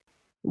you.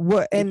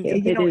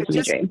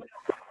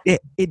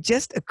 It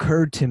just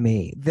occurred to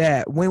me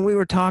that when we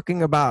were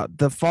talking about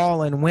the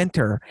fall and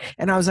winter,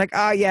 and I was like,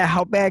 oh yeah,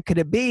 how bad could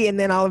it be? And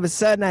then all of a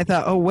sudden I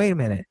thought, oh, wait a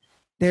minute,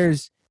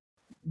 there's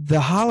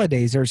the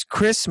holidays, there's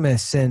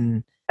Christmas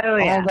and all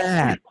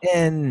that,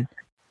 and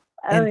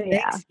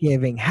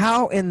Thanksgiving.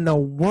 How in the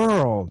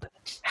world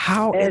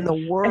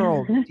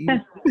do you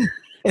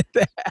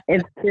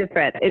It's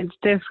different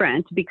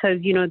because,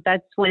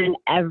 that's when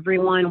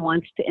everyone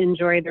wants to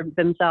enjoy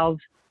themselves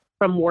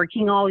from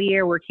working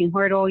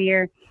hard all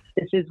year.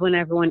 This is when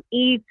everyone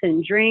eats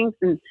and drinks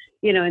and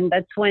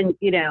that's when,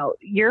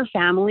 your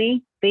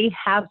family, they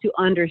have to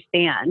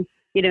understand,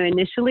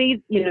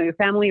 initially, your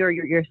family or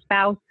your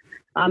spouse,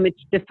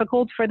 it's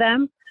difficult for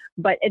them,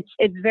 but it's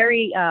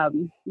very,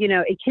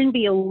 it can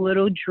be a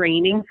little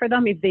draining for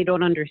them if they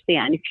don't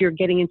understand, if you're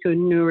getting into a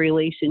new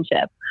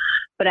relationship.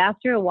 But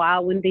after a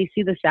while, when they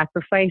see the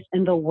sacrifice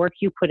and the work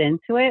you put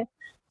into it,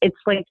 it's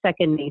like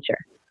second nature,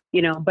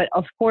 but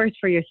of course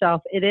for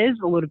yourself, it is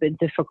a little bit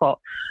difficult,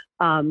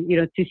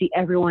 to see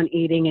everyone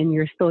eating and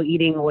you're still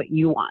eating what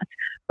you want.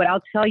 But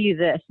I'll tell you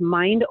this,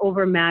 mind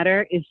over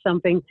matter is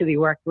something to be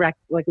reckoned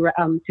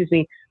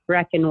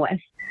with,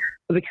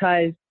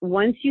 because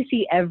once you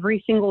see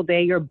every single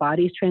day your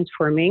body's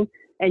transforming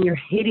and you're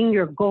hitting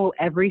your goal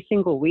every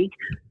single week,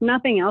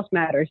 nothing else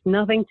matters.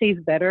 Nothing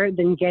tastes better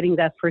than getting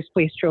that first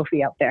place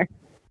trophy out there.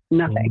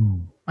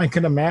 Nothing. I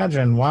can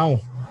imagine. Wow.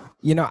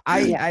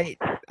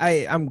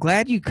 I'm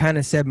glad you kind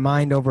of said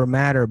mind over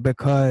matter but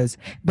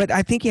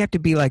I think you have to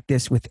be like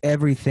this with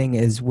everything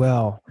as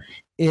well.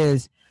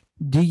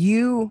 Do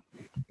you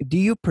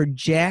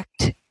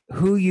project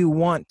who you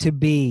want to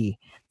be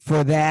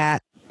for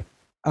that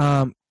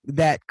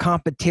that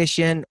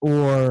competition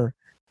or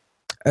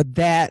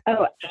that?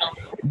 Oh,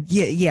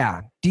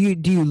 Yeah. Do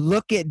you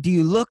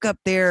look up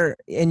there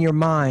in your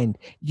mind?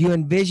 Do you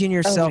envision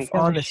yourself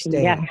on the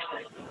stage? yes.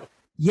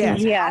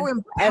 Yes. Yes,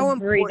 How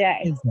every important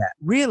day. is that?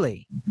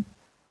 Really?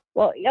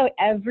 Well,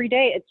 every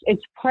day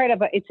it's part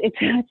of it's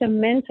a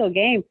mental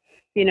game.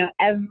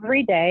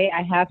 Every day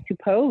I have to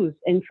pose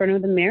in front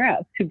of the mirror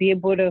to be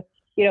able to,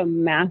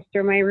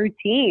 master my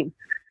routine.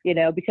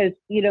 Because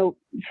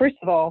first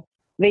of all,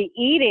 the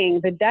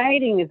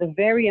dieting is a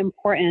very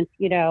important,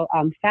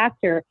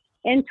 factor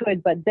into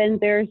it. But then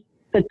there's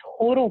the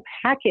total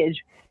package,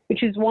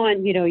 which is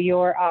one,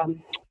 your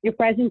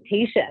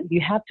presentation. You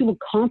have to look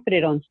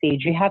confident on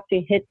stage. You have to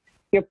hit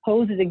your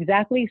poses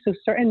exactly so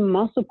certain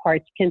muscle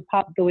parts can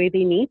pop the way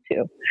they need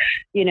to,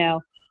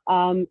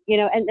 and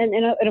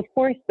of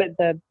course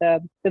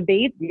the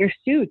bait, your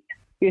suit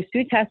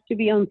has to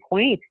be on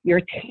point. Your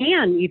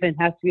tan even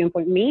has to be on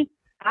point.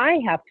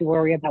 I have to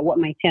worry about what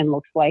my tan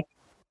looks like.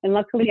 And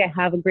luckily I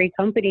have a great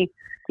company,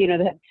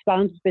 that's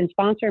been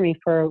sponsoring me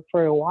for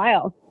a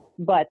while.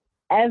 But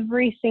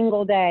every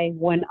single day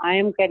when I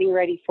am getting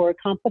ready for a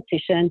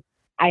competition,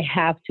 I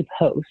have to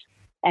pose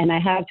and I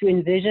have to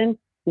envision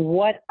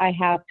what I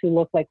have to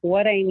look like,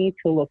 what I need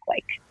to look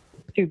like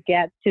to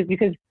get to,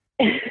 because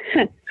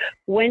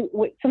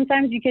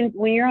sometimes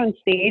when you're on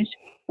stage,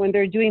 when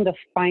they're doing the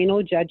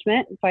final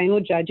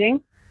judging,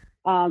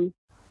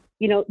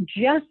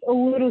 just a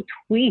little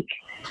tweak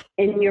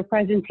in your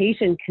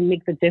presentation can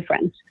make the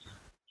difference.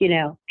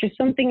 Just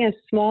something as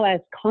small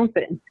as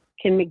confidence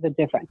can make the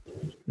difference.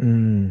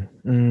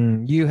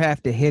 You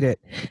have to hit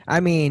it. I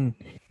mean,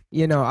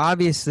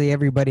 obviously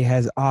everybody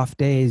has off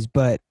days,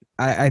 but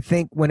I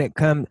think when it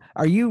comes,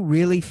 are you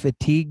really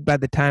fatigued by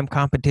the time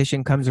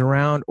competition comes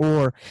around,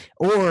 or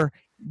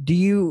do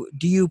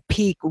you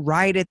peak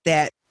right at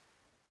that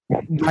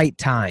right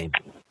time?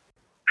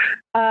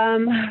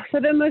 For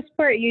the most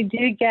part, you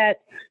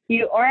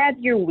are at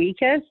your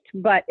weakest,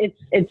 but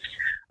it's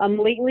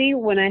lately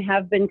when I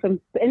have been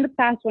in the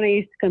past when I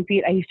used to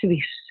compete, I used to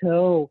be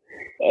so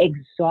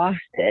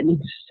exhausted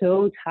and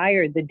so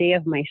tired the day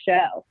of my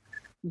show.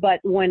 But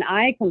when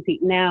I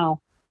compete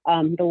now,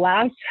 the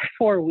last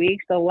 4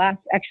 weeks, the last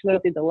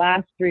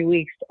 3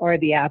 weeks are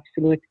the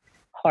absolute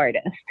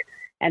hardest.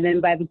 And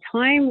then by the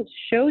time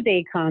show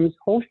day comes,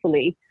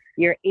 hopefully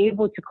you're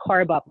able to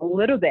carb up a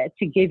little bit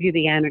to give you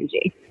the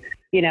energy,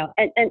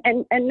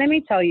 and let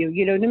me tell you,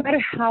 no matter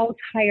how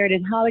tired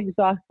and how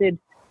exhausted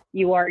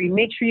you are, you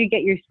make sure you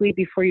get your sleep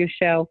before your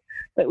show.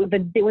 But when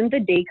the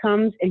day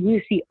comes and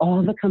you see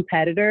all the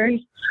competitors,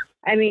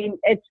 I mean,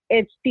 it's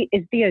the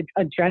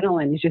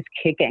adrenaline is just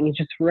kicking, it's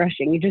just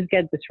rushing. You just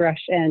get this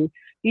rush and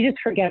you just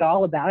forget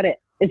all about it.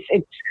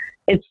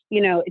 It's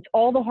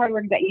all the hard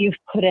work that you've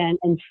put in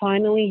and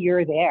finally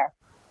you're there,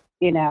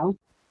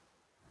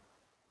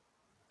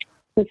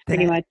 That's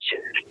pretty much,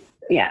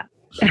 yeah.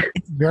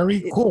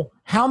 Very cool.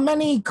 How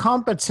many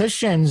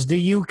competitions do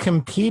you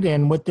compete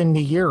in within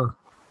the year?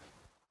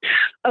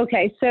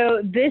 Okay,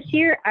 so this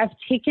year I've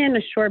taken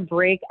a short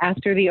break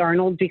after the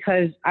Arnold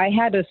because I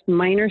had a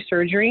minor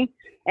surgery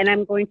and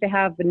I'm going to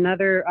have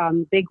another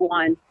big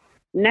one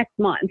next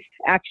month,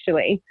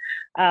 actually,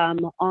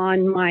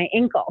 on my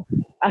ankle,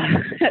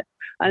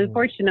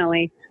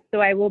 unfortunately. So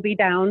I will be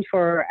down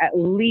for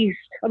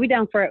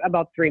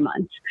about 3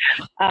 months.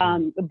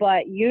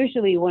 But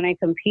usually when I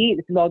compete,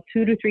 it's about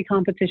 2 to 3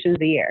 competitions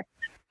a year.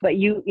 But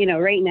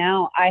right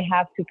now I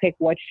have to pick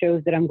what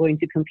shows that I'm going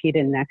to compete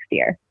in next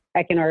year.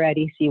 I can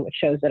already see what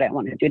shows that I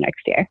want to do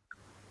next year.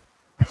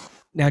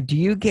 Now, do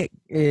you get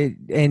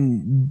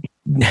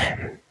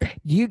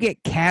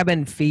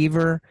cabin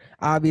fever,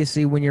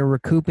 obviously, when you're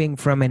recouping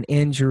from an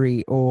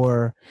injury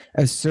or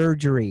a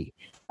surgery?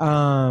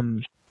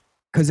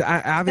 Because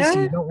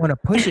obviously you don't want to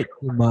push it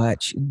too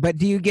much, but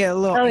do you get a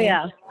little? Oh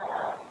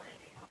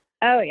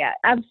yeah,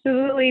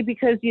 absolutely.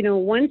 Because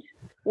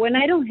when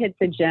I don't hit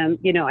the gym,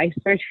 I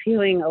start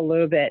feeling a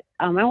little bit.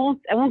 I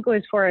won't go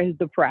as far as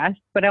depressed,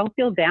 but I'll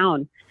feel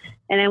down,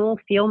 and I won't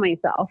feel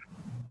myself.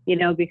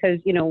 Because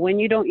when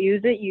you don't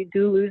use it, you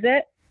do lose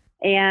it,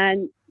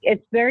 and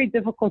it's very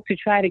difficult to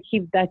try to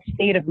keep that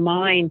state of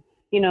mind.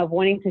 Of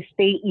wanting to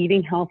stay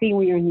eating healthy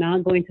when you're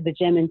not going to the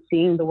gym and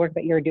seeing the work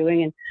that you're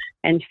doing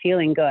and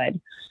feeling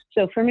good.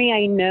 So for me,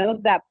 I know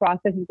that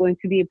process is going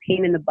to be a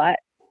pain in the butt,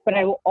 but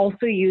I will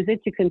also use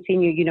it to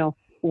continue,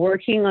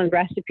 working on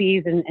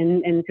recipes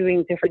and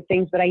doing different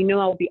things. But I know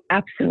I'll be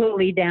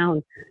absolutely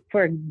down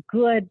for a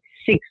good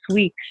 6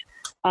 weeks,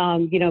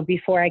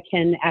 before I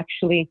can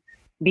actually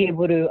be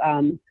able to,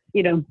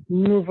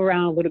 move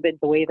around a little bit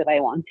the way that I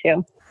want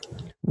to.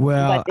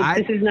 Well, but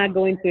this is not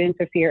going to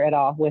interfere at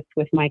all with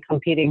my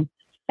competing,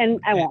 and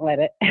I won't let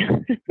it.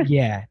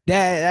 Yeah,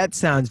 that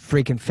sounds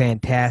freaking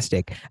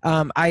fantastic.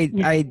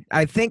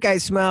 I think I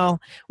smell,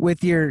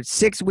 with your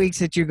 6 weeks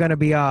that you're going to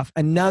be off,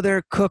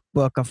 another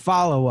cookbook, a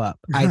follow-up,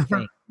 I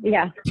think.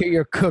 Yeah. To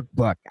your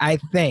cookbook, I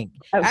think.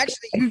 Okay.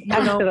 Actually, you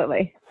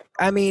absolutely.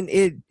 I mean,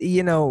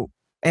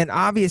 and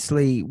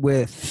obviously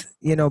with,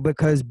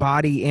 because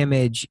body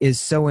image is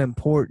so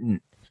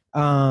important,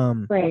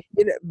 Right.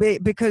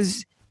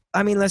 Because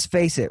I mean, let's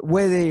face it,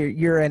 whether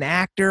you're an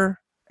actor,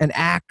 an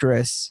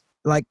actress,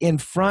 like in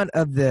front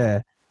of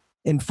the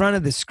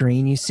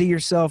screen, you see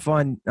yourself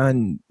on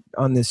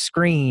the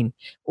screen,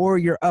 or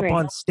you're up Right.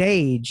 on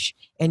stage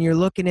and you're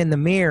looking in the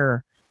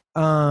mirror.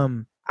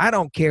 I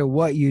don't care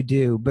what you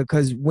do,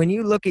 because when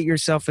you look at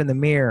yourself in the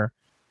mirror,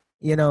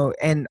 you know,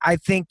 and I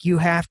think you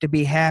have to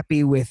be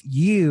happy with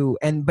you,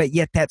 but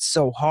yet that's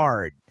so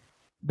hard,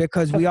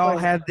 because we all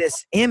have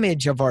this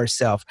image of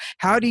ourselves.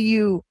 How do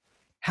you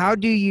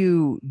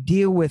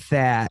deal with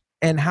that,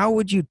 and how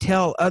would you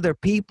tell other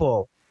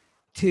people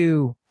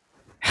to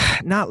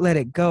not let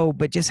it go,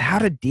 but just how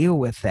to deal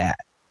with that?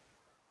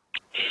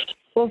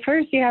 Well,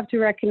 first you have to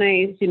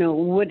recognize, you know,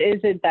 what is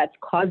it that's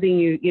causing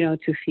you, you know,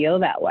 to feel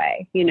that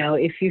way. You know,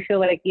 if you feel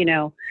like, you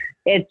know,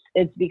 it's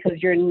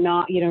because you're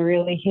not, you know,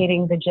 really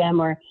hitting the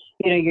gym, or,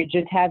 you know, you're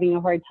just having a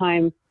hard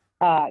time,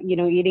 you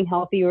know, eating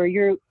healthy, or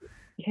you're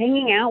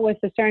hanging out with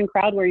a certain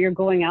crowd where you're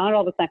going out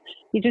all the time.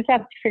 You just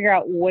have to figure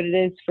out what it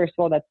is, first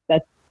of all,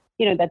 that's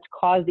you know, that's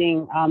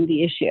causing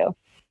the issue.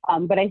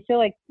 But I feel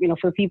like, you know,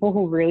 for people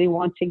who really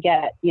want to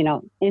get, you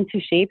know,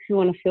 into shape, who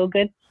want to feel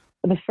good,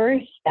 the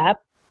first step,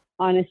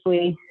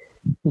 honestly,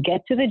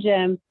 get to the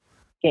gym,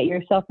 get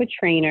yourself a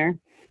trainer,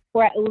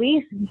 or at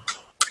least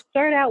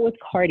start out with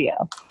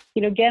cardio.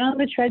 You know, get on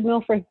the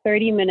treadmill for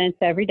 30 minutes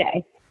every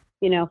day.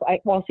 You know,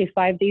 I'll say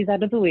 5 days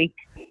out of the week,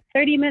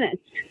 30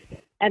 minutes.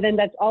 And then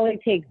that's all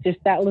it takes, just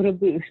that little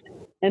boost.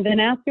 And then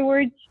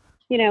afterwards,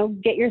 you know,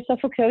 get yourself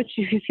a coach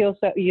if you feel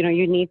so, you know,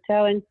 you need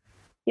to. And,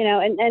 you know,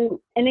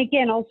 and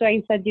again, also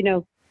I said, you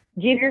know,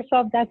 give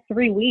yourself that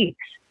 3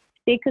 weeks.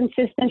 Stay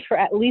consistent for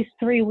at least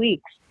 3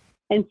 weeks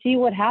and see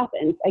what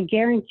happens. I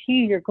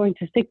guarantee you're going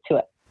to stick to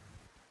it,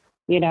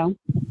 you know?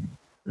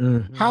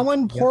 Mm-hmm. How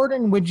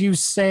important would you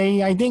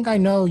say, I think I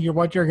know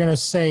what you're going to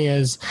say,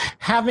 is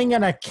having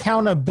an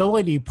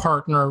accountability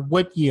partner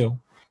with you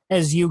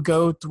as you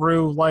go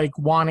through, like,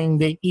 wanting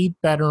to eat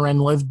better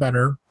and live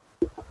better?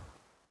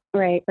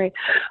 Right.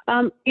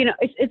 You know,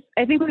 it's,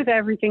 I think with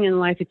everything in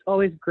life, it's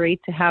always great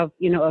to have,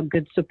 you know, a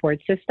good support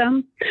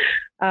system.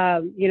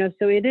 You know,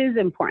 so it is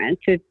important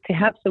to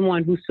have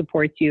someone who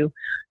supports you,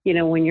 you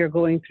know, when you're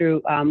going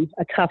through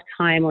a tough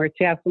time, or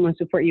to have someone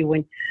support you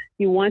when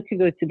you want to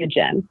go to the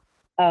gym.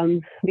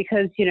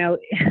 Because, you know,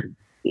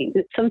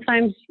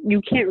 sometimes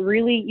you can't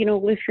really, you know,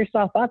 lift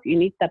yourself up. You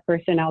need that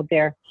person out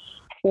there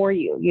for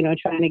you, you know,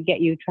 trying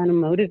to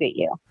motivate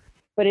you.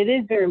 But it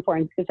is very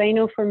important, because I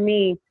know for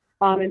me,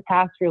 in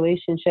past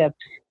relationships,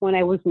 when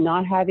I was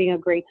not having a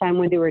great time,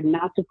 when they were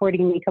not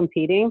supporting me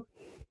competing,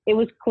 it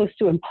was close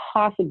to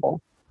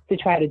impossible to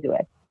try to do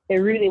it. It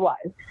really was,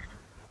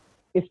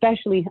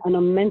 especially on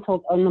the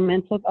mental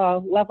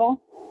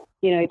level.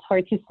 You know, it's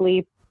hard to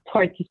sleep, it's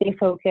hard to stay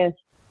focused.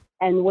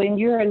 And when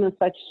you're in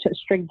such a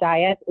strict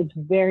diet, it's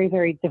very,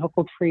 very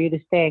difficult for you to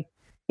stay,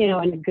 you know,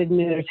 in a good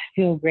mood or to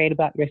feel great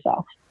about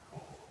yourself.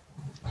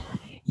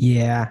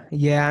 Yeah.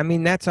 I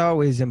mean, that's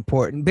always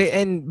important,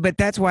 but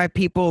that's why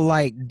people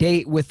like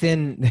date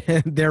within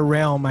their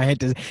realm. I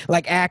had to,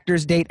 like,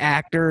 actors date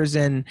actors,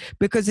 and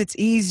because it's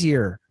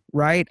easier,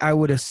 right? I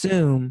would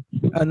assume,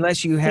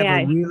 unless you have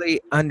a really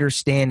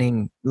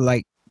understanding,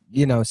 like,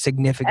 you know,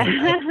 significant.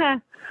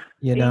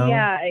 You know?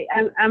 Yeah,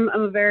 I'm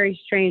a very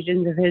strange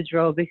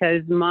individual,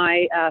 because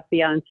my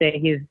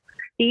fiance,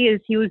 he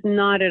was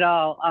not at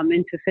all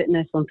into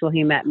fitness until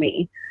he met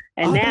me,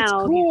 and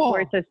now he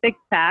sports a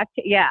 6-pack.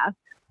 Yeah.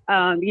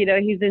 You know,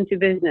 he's into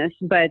business,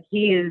 but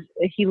he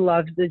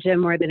loves the gym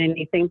more than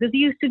anything, because he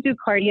used to do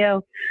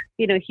cardio,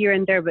 you know, here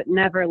and there, but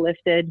never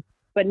lifted.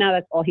 But now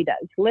that's all he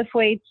does: lift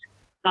weights.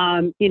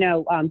 You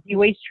know, he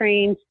weight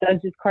trains, does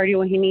his cardio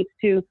when he needs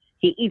to.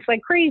 He eats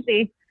like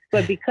crazy,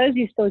 but because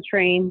he's still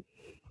trained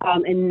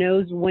and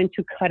knows when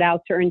to cut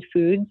out certain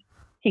foods,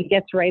 he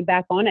gets right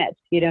back on it.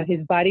 You know,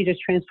 his body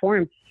just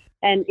transforms.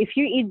 And if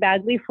you eat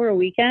badly for a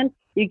weekend,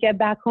 you get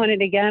back on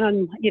it again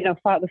on, you know,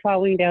 the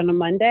following day on a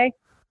Monday.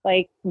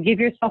 Like,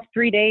 give yourself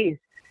 3 days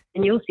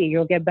and you'll see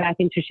you'll get back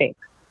into shape.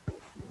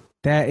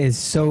 That is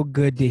so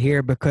good to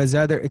hear, because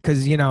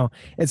you know,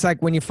 it's like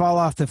when you fall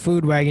off the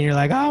food wagon, you're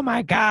like, oh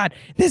my God,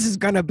 this is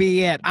going to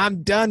be it.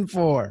 I'm done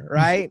for,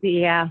 right?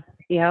 Yeah.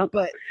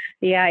 But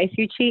yeah, if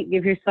you cheat,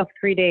 give yourself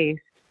 3 days,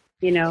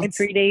 you know,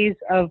 3 days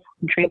of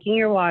drinking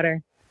your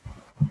water,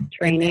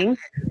 training.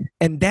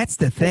 And that's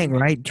the thing,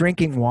 right?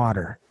 Drinking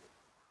water.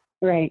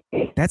 Right.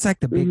 That's like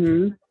the big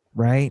thing,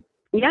 right?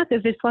 Yeah,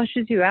 because it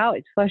flushes you out.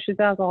 It flushes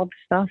out all the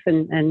stuff,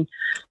 and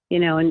you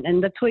know,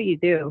 and that's what you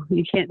do.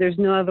 You can't. There's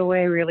no other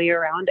way really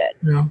around it.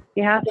 Yeah.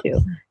 You have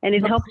to, and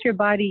it helps your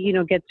body. You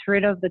know, gets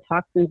rid of the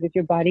toxins. If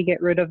your body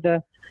get rid of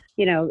the,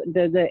 you know,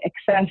 the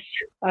excess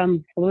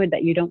fluid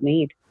that you don't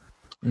need.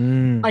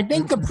 I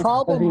think the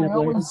problem I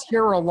always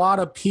hear a lot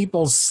of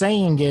people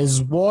saying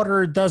is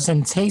water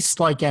doesn't taste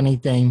like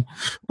anything,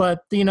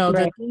 but you know,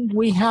 the thing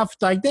we have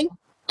to, I think.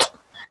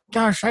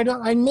 Gosh,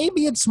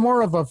 maybe it's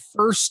more of a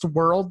first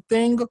world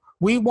thing.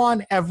 We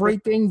want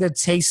everything that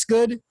tastes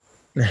good,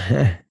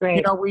 Right.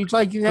 You know, we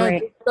like that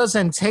Right. it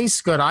doesn't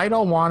taste good. I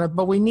don't want it,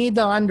 but we need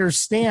to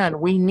understand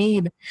we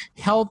need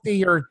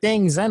healthier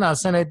things in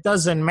us, and it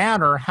doesn't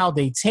matter how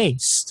they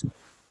taste.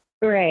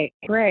 Right,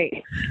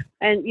 right.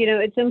 And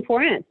it's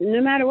important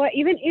no matter what,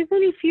 even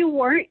if you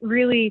weren't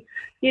really,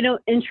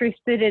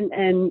 interested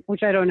in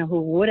which I don't know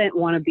who wouldn't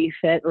want to be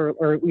fit or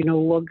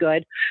look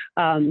good,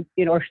 or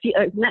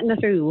not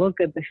necessarily look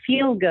good, but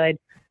feel good.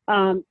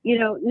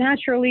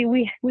 Naturally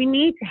we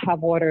need to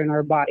have water in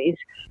our bodies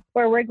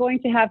or we're going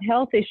to have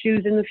health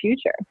issues in the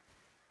future,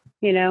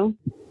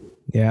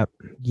 Yep.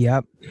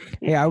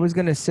 Hey, I was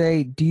going to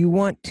say, do you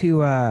want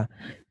to,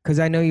 because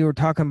I know you were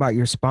talking about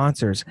your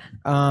sponsors.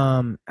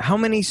 How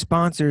many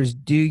sponsors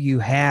do you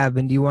have,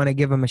 and do you want to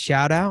give them a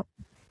shout out?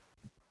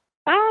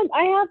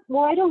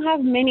 I don't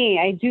have many.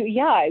 I do.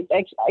 Yeah.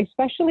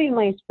 Especially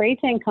my spray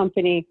tan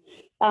company.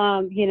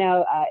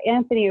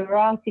 Anthony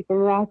Rossi from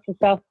Russell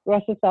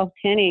Self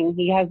Tanning.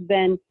 He has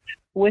been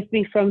with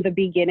me from the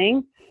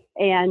beginning,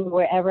 and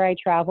wherever I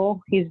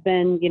travel, he's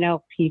been,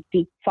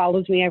 he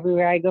follows me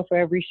everywhere I go for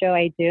every show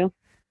I do.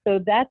 So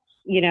that's,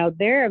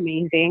 they're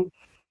amazing.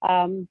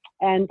 And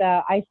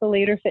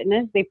Isolator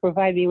Fitness, they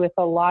provide me with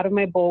a lot of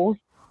my bowls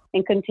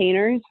and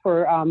containers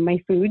for my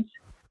foods,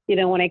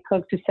 when I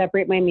cook to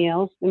separate my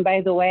meals. And by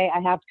the way, I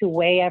have to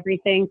weigh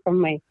everything from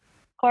my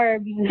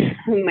carbs,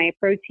 my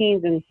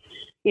proteins, and,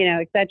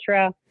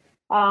 etc.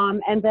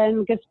 And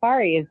then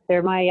Gaspari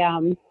they're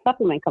my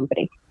supplement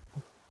company.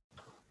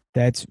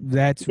 That's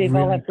They've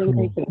really all have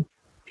cool.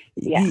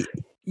 Yeah.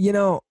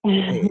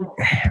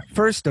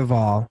 First of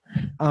all,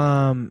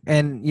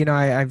 and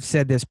I've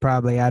said this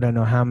probably, I don't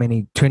know how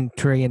many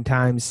trillion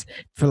times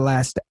for the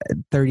last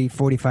 30,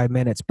 45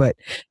 minutes, but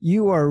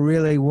you are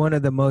really one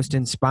of the most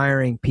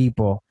inspiring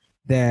people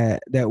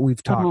that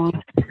we've talked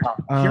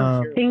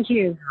to. Thank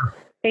you.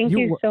 Thank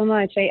you so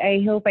much.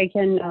 I hope I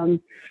can,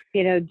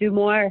 do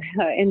more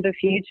in the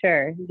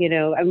future.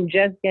 I'm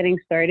just getting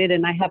started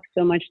and I have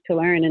so much to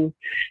learn and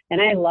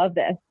I love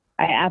this.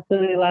 I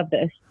absolutely love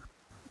this.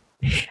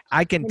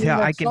 I can tell.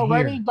 I can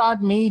already hear.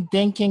 got me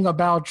thinking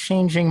about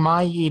changing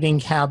my eating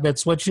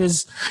habits, which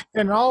is,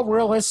 in all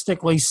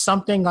realistically,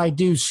 something I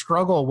do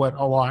struggle with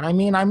a lot. I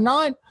mean, I'm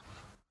not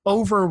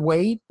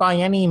overweight by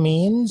any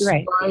means,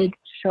 right. but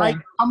Sure. I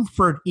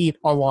comfort eat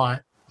a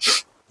lot.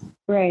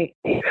 Right.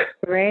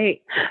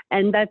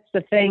 And that's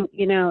the thing,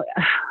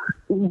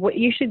 what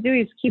you should do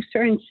is keep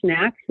certain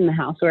snacks in the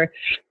house, or,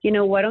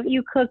 why don't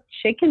you cook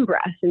chicken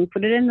breast and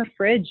put it in the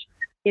fridge?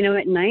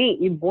 At night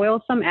you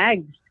boil some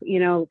eggs,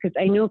 because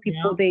I know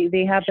people,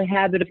 they have the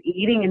habit of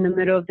eating in the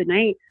middle of the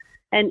night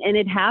and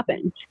it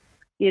happens,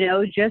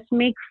 just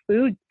make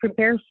food,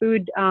 prepare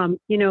food,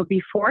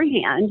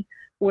 beforehand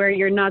where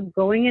you're not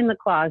going in the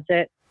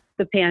closet,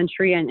 the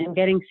pantry and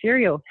getting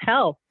cereal.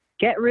 Hell,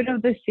 get rid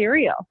of the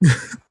cereal,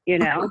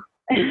 Yes.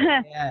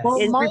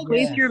 and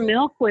replace your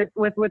milk with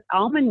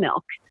almond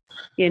milk.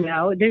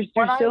 There's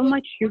so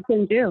much you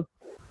can do.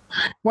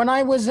 When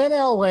I was in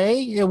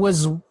LA, it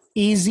was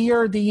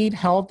easier to eat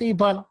healthy,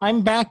 but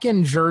I'm back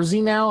in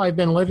Jersey now. I've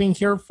been living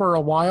here for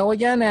a while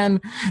again,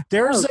 and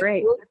there's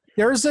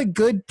a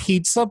good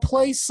pizza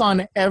place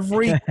on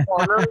every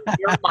corner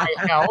near my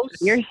house.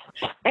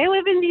 I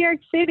live in New York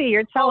City.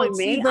 You're telling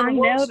me. I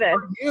know this.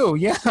 You,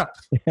 yeah.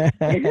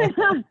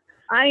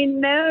 I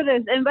know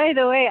this. And by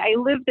the way, I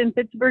lived in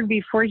Pittsburgh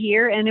before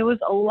here, and it was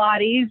a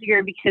lot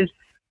easier because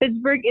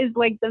Pittsburgh is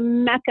like the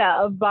mecca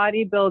of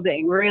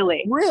bodybuilding,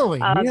 really.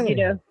 Really?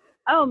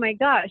 Oh my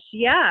gosh,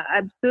 yeah,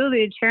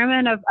 absolutely. The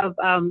chairman of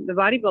the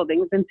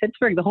bodybuilding is in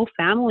Pittsburgh. The whole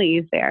family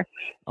is there.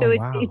 So it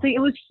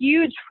was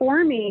huge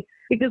for me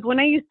because when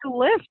I used to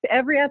lift,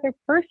 every other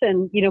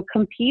person,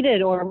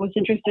 competed or was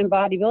interested in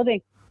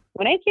bodybuilding.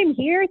 When I came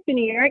here to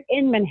New York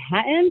in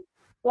Manhattan,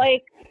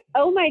 like,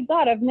 oh my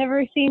God, I've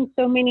never seen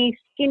so many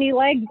skinny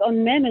legs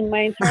on men in my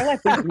entire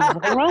life. There's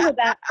nothing wrong with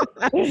that.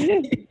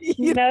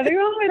 Nothing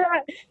wrong with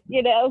that,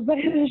 but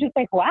it was just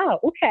like, wow,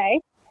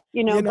 okay.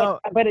 There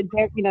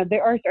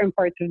are certain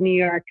parts of New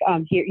York,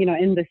 here,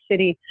 in the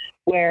city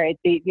where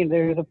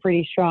there's a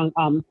pretty strong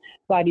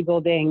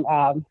bodybuilding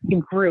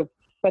group,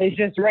 but it's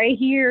just right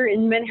here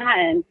in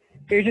Manhattan.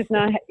 You're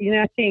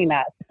not seeing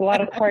that. It's a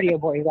lot of cardio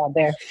boys out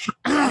there.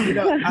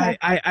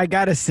 I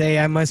gotta say,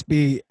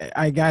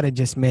 I gotta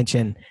just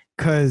mention,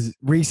 because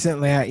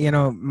recently,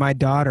 my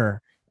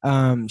daughter,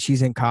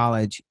 she's in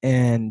college,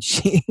 and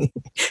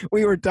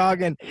we were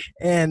talking,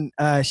 and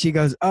she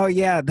goes, "Oh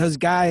yeah, those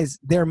guys,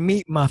 they're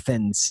meat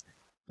muffins.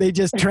 They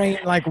just train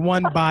like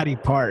one body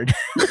part."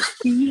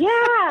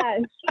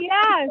 Yes.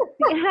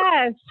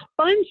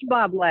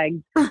 SpongeBob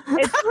legs.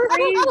 It's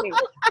crazy.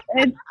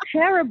 It's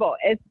terrible.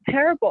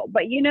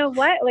 But you know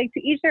what? Like, to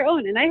each their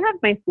own. And I have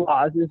my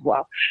flaws as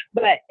well.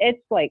 But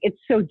it's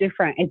so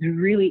different. It's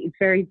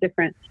very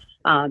different.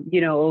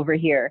 Over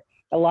here.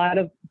 A lot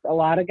of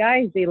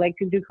guys, they like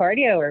to do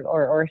cardio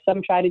or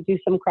some try to do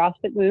some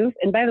CrossFit moves.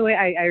 And by the way,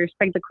 I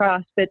respect the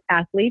CrossFit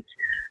athletes,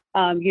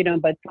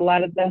 but a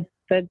lot of the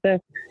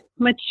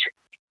much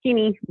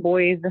skinny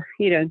boys,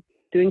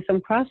 doing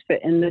some CrossFit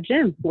in the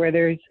gym where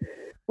there's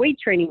weight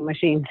training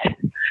machines.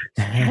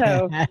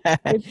 So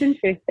it's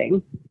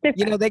interesting.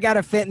 You know, they got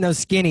to fit in those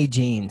skinny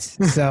jeans.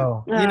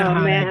 So, you know Oh how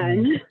that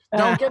man.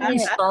 Don't get me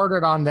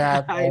started on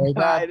that. I Boy.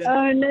 know, I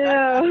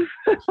know.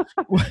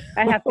 Oh no.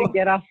 I have to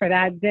get off for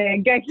that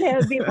dig. I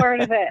can't be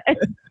part of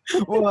it.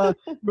 Well,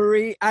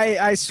 Marie,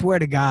 I swear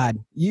to God,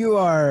 you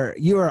are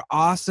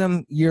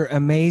awesome. You're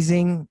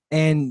amazing,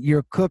 and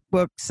your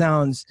cookbook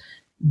sounds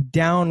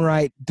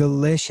downright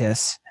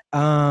delicious.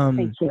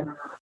 Thank you.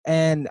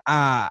 And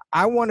I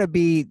want to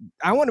be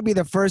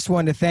the first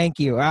one to thank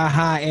you.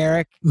 Aha,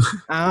 Eric.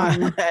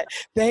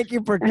 Thank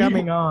you for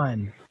coming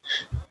on.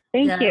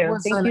 Thank It you.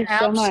 was Thank an you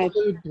so much.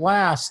 absolute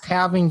blast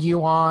having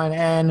you on.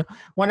 And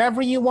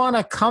whenever you want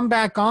to come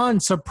back on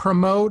to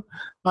promote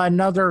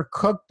another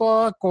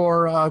cookbook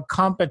or a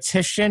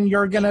competition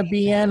you're going to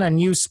be in, a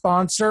new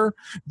sponsor,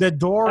 the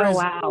door is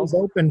always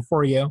open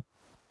for you.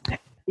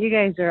 You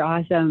guys are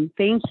awesome.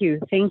 Thank you.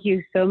 Thank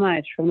you so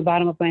much from the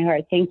bottom of my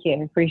heart. Thank you.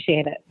 I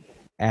appreciate it.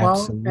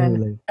 Absolutely. Well,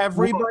 and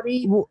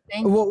everybody,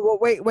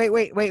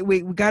 wait.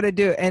 We got to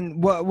do it.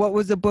 And what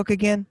was the book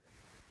again?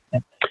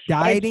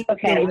 Dieting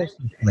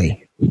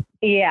Deliciously.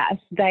 Yes,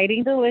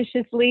 Dieting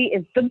Deliciously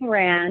is the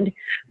brand,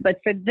 but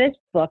for this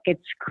book,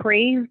 it's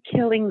crave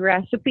killing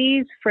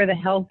recipes for the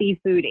healthy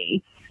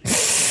foodie.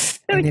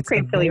 So it's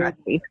crave killing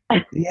recipes.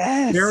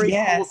 Yes, very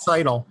cool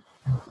title.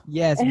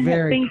 Yes,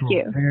 very Thank cool.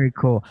 you. Very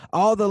cool.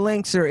 All the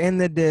links are in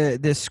the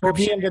description. Will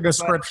be in the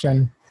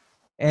description.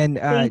 And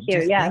thank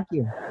you. Thank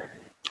you.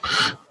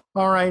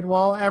 All right.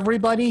 Well,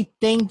 everybody,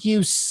 thank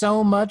you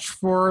so much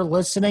for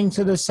listening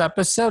to this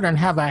episode and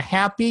have a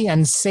happy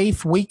and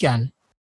safe weekend.